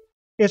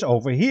is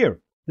over here.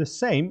 The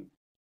same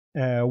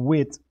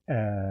with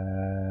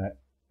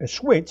a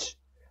switch.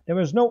 There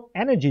is no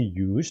energy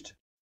used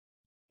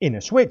in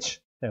a switch.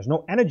 There's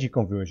no energy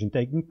conversion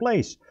taking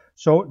place.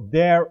 So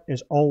there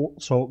is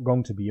also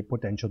going to be a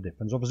potential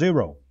difference of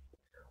 0.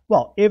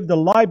 Well, if the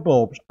light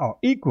bulbs are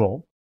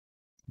equal,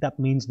 that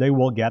means they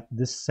will get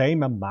the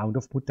same amount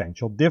of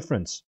potential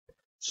difference.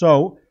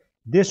 So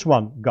this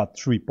one got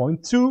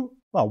 3.2.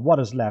 Well, what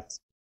is left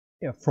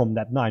from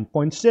that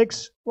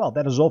 9.6? Well,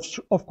 that is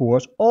of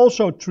course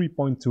also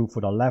 3.2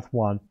 for the left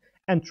one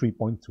and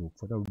 3.2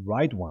 for the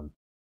right one.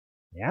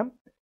 Yeah.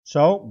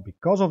 So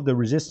because of the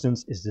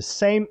resistance is the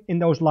same in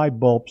those light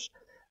bulbs,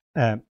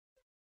 the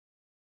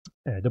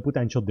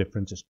potential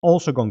difference is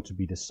also going to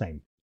be the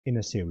same in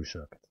a series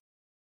circuit.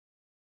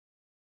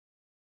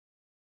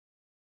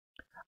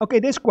 Okay,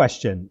 this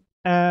question,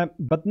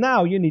 but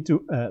now you need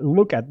to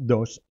look at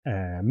those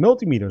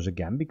multimeters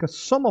again, because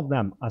some of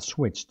them are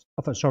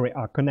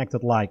are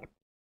connected like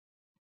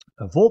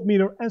a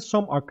voltmeter, and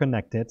some are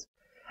connected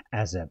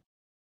as an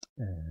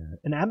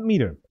amp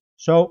meter.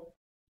 So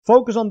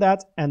focus on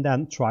that and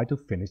then try to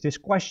finish this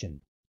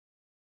question.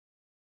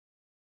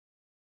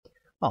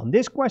 Well, in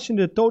this question,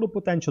 the total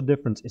potential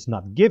difference is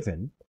not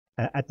given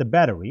at the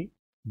battery,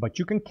 but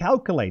you can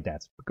calculate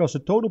that, because the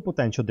total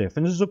potential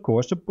difference is of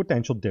course the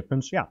potential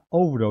difference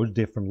over those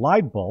different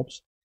light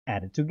bulbs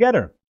added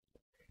together.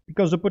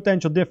 Because the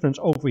potential difference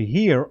over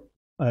here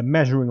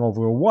measuring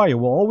over a wire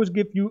will always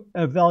give you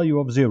a value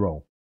of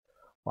 0.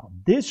 Well,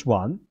 this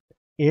one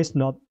is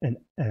not a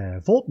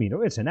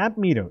voltmeter, it's an amp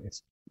meter.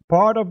 It's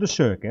part of the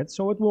circuit,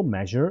 so it will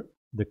measure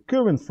the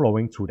current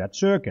flowing through that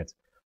circuit.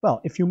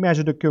 Well, if you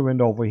measure the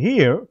current over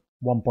here,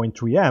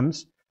 1.3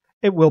 amps,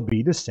 it will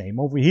be the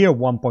same over here,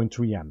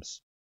 1.3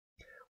 amps.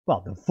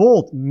 Well, the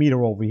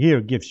voltmeter over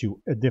here gives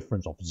you a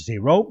difference of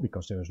 0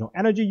 because there is no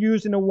energy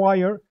used in a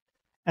wire.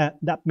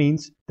 That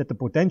means that the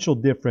potential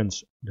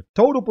difference, the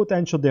total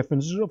potential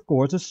difference is of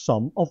course the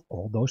sum of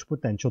all those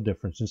potential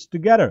differences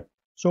together.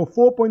 So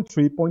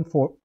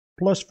 4.3.4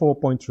 plus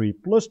 4.3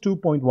 plus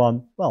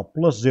 2.1, well,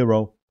 plus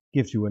 0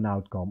 gives you an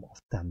outcome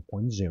of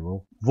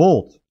 10.0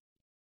 volt.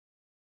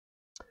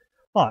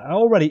 Well, I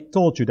already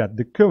told you that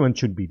the current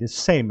should be the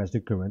same as the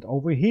current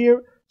over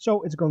here,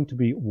 so it's going to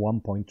be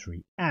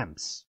 1.3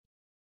 amps.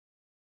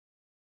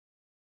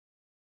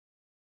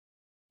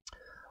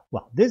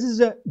 Well, this is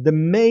the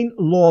main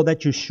law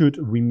that you should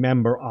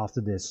remember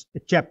after this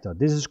chapter.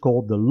 This is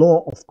called the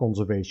law of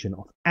conservation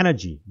of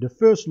energy, the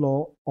first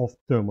law of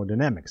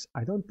thermodynamics.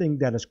 I don't think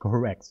that is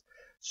correct,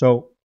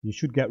 so you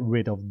should get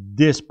rid of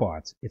this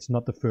part. It's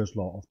not the first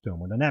law of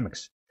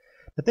thermodynamics.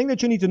 The thing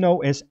that you need to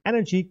know is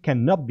energy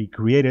cannot be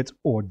created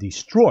or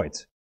destroyed.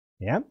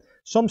 Yeah,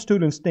 some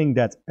students think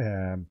that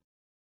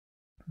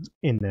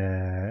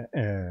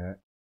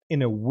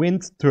in a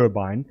wind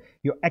turbine,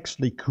 you're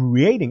actually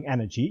creating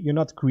energy. You're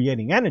not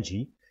creating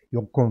energy,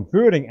 you're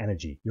converting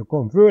energy. You're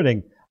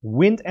converting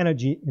wind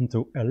energy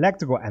into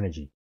electrical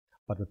energy.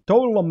 But the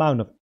total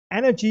amount of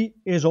energy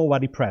is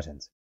already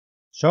present.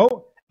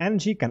 So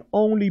energy can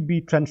only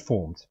be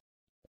transformed.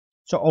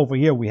 So over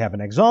here we have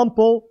an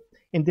example.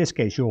 In this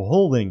case, you're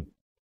holding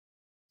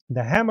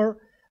the hammer.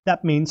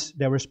 That means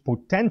there is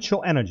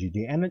potential energy.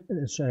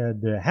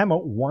 The hammer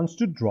wants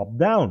to drop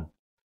down.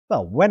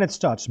 Well, when it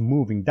starts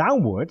moving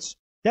downwards,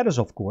 that is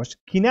of course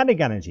kinetic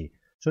energy.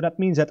 So that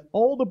means that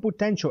all the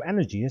potential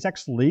energy is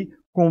actually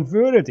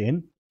converted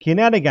in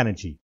kinetic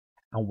energy.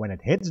 And when it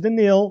hits the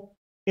nail,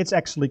 it's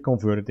actually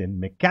converted in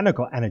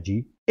mechanical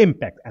energy,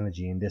 impact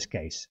energy in this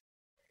case.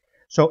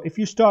 So if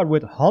you start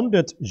with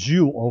 100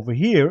 joule over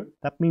here,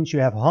 that means you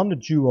have 100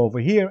 joule over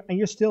here and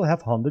you still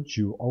have 100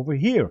 joule over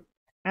here.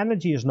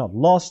 Energy is not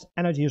lost,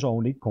 energy is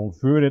only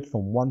converted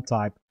from one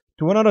type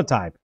to another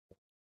type.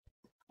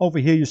 Over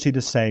here you see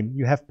the same.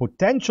 You have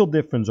potential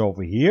difference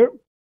over here,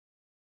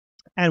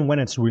 and when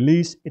it's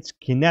released, it's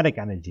kinetic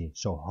energy.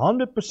 So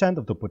 100%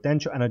 of the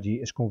potential energy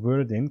is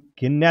converted in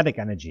kinetic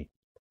energy.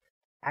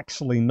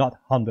 Actually not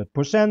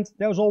 100%,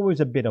 there's always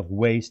a bit of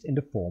waste in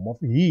the form of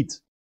heat.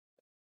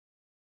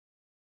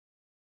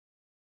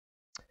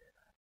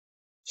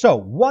 So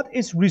what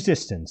is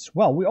resistance?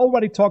 Well, we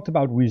already talked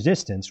about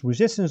resistance.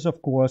 Resistance, of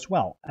course,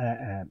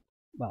 the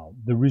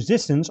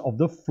resistance of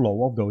the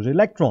flow of those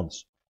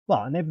electrons.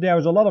 Well, and if there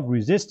is a lot of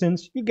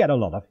resistance, you get a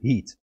lot of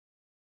heat.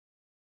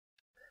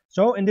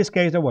 So in this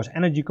case, there was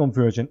energy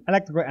conversion,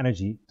 electrical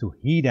energy to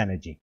heat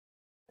energy.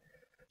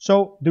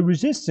 So the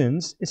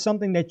resistance is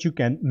something that you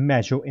can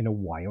measure in a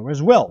wire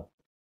as well.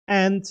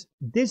 And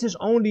this is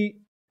only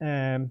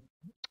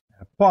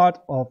part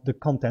of the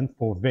content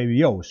for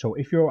VWO. So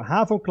if you're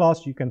HAVO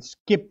class, you can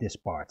skip this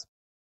part.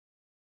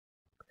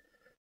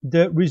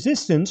 The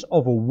resistance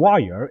of a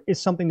wire is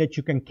something that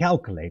you can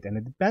calculate, and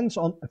it depends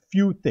on a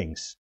few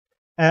things.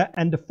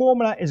 And the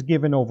formula is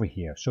given over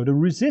here. So the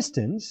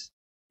resistance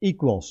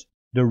equals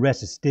the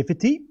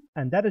resistivity,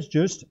 and that is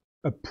just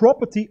a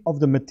property of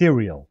the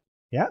material.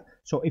 Yeah.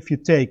 So if you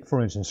take,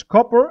 for instance,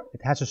 copper,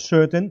 it has a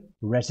certain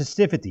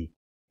resistivity.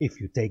 If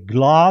you take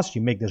glass,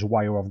 you make this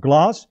wire of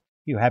glass,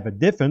 you have a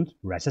different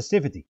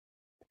resistivity.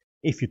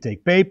 If you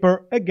take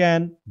paper,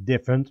 again,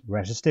 different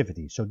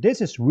resistivity. So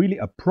this is really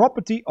a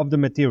property of the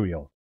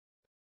material.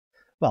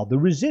 Well, the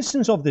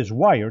resistance of this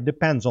wire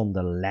depends on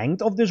the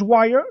length of this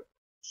wire,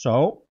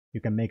 so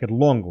you can make it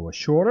longer or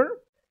shorter,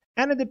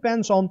 and it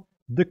depends on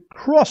the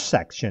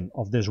cross-section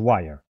of this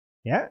wire.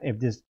 Yeah, if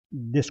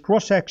this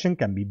cross-section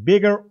can be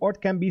bigger or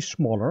it can be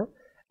smaller,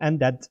 and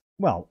that,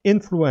 well,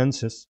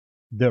 influences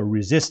the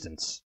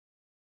resistance.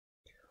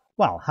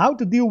 Well, how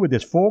to deal with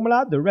this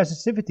formula? The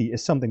resistivity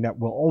is something that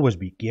will always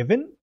be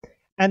given,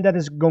 and that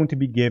is going to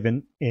be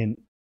given in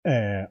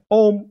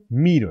ohm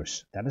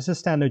meters. That is a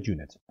standard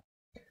unit.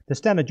 The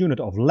standard unit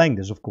of length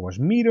is, of course,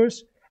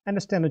 meters, and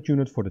the standard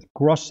unit for the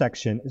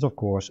cross-section is, of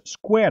course,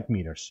 squared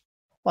meters.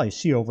 Well, you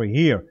see over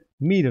here,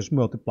 meters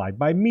multiplied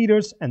by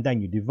meters, and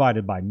then you divide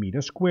it by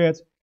meters squared,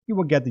 you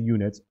will get the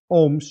unit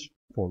ohms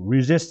for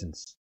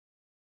resistance.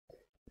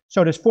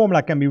 So this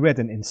formula can be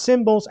written in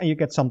symbols, and you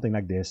get something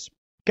like this.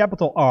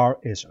 Capital R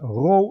is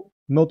rho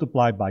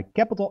multiplied by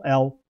capital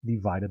L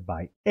divided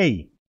by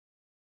A.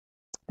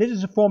 This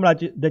is a formula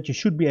that you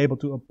should be able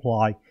to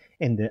apply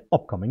in the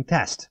upcoming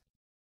test.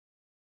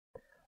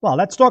 Well,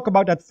 let's talk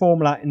about that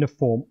formula in the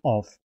form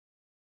of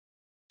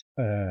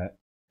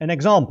an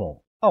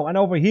example. Oh, and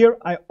over here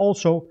I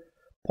also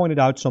pointed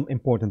out some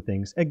important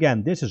things.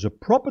 Again, this is a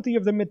property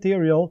of the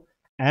material,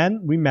 and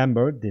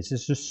remember, this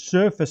is the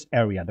surface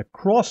area, the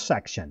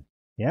cross-section.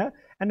 Yeah,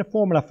 and the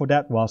formula for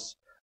that was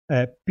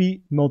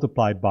P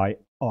multiplied by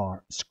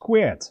R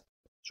squared.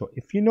 So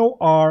if you know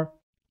R,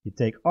 you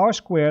take R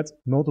squared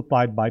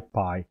multiplied by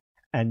pi,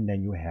 and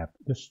then you have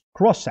this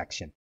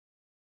cross-section.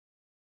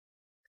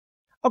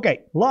 Okay,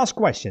 last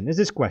question is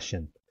this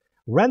question.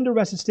 When the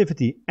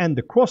resistivity and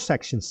the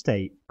cross-section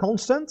stay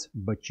constant,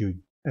 but you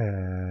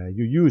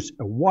use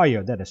a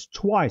wire that is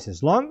twice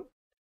as long,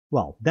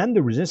 well, then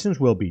the resistance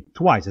will be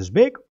twice as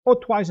big or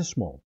twice as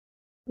small.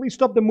 Please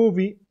stop the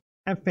movie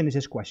and finish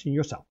this question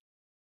yourself.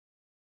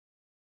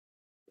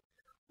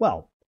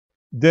 Well,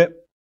 the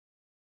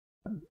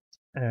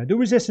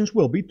resistance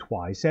will be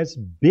twice as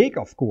big,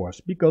 of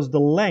course, because the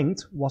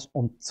length was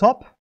on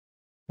top.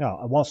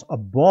 Now, it was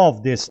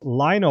above this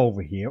line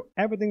over here.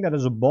 Everything that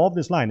is above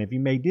this line, if you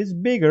make this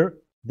bigger,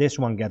 this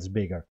one gets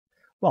bigger.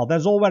 Well,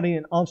 there's already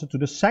an answer to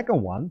the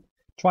second one.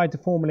 Try to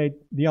formulate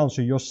the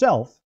answer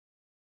yourself.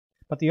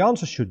 But the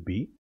answer should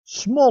be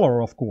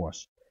smaller, of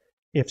course.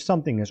 If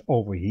something is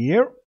over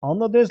here,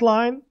 under this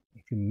line,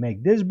 if you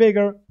make this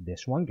bigger,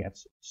 this one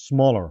gets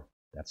smaller.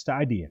 That's the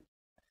idea.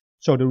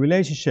 So the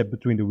relationship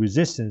between the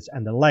resistance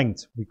and the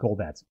length, we call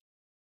that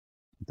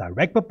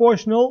direct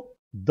proportional.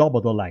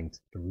 Double the length,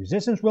 the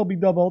resistance will be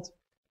doubled,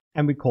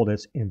 and we call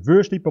this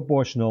inversely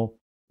proportional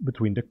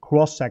between the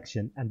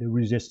cross-section and the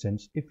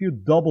resistance. If you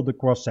double the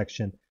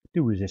cross-section,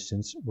 the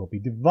resistance will be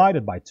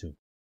divided by 2.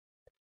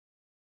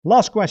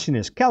 Last question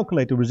is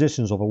calculate the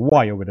resistance of a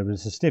wire with a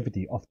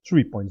resistivity of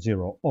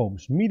 3.0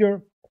 ohms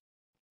meter,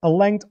 a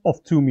length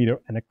of 2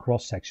 meter and a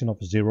cross-section of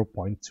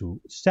 0.2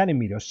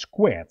 centimeters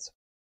squared.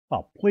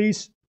 Well,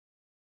 please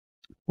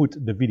put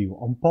the video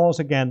on pause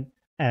again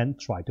and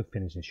try to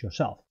finish this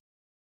yourself.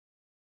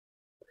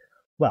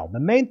 Well,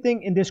 the main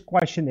thing in this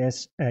question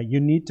is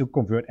you need to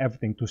convert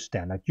everything to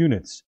standard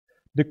units.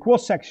 The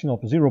cross-section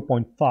of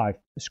 0.5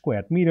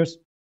 squared meters,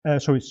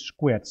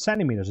 squared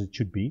centimeters it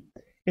should be,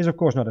 is of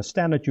course not a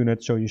standard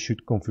unit, so you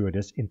should convert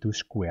this into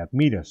squared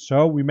meters.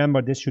 So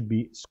remember, this should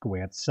be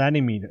squared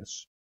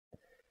centimeters.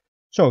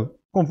 So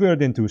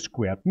convert it into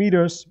squared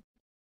meters.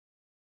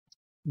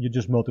 You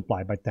just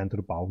multiply by 10 to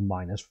the power of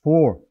minus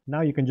 4.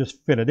 Now you can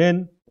just fill it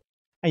in,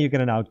 and you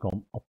get an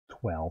outcome of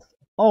 12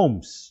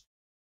 ohms.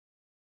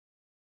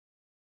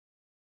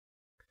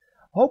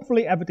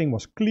 Hopefully everything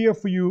was clear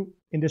for you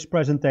in this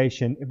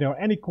presentation. If there are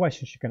any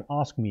questions, you can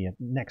ask me at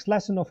the next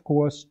lesson, of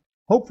course.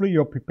 Hopefully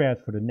you're prepared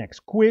for the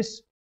next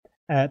quiz.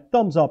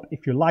 Thumbs up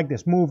if you like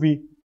this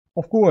movie.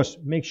 Of course,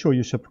 make sure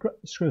you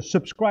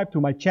subscribe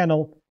to my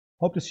channel.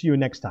 Hope to see you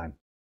next time.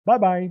 Bye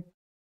bye.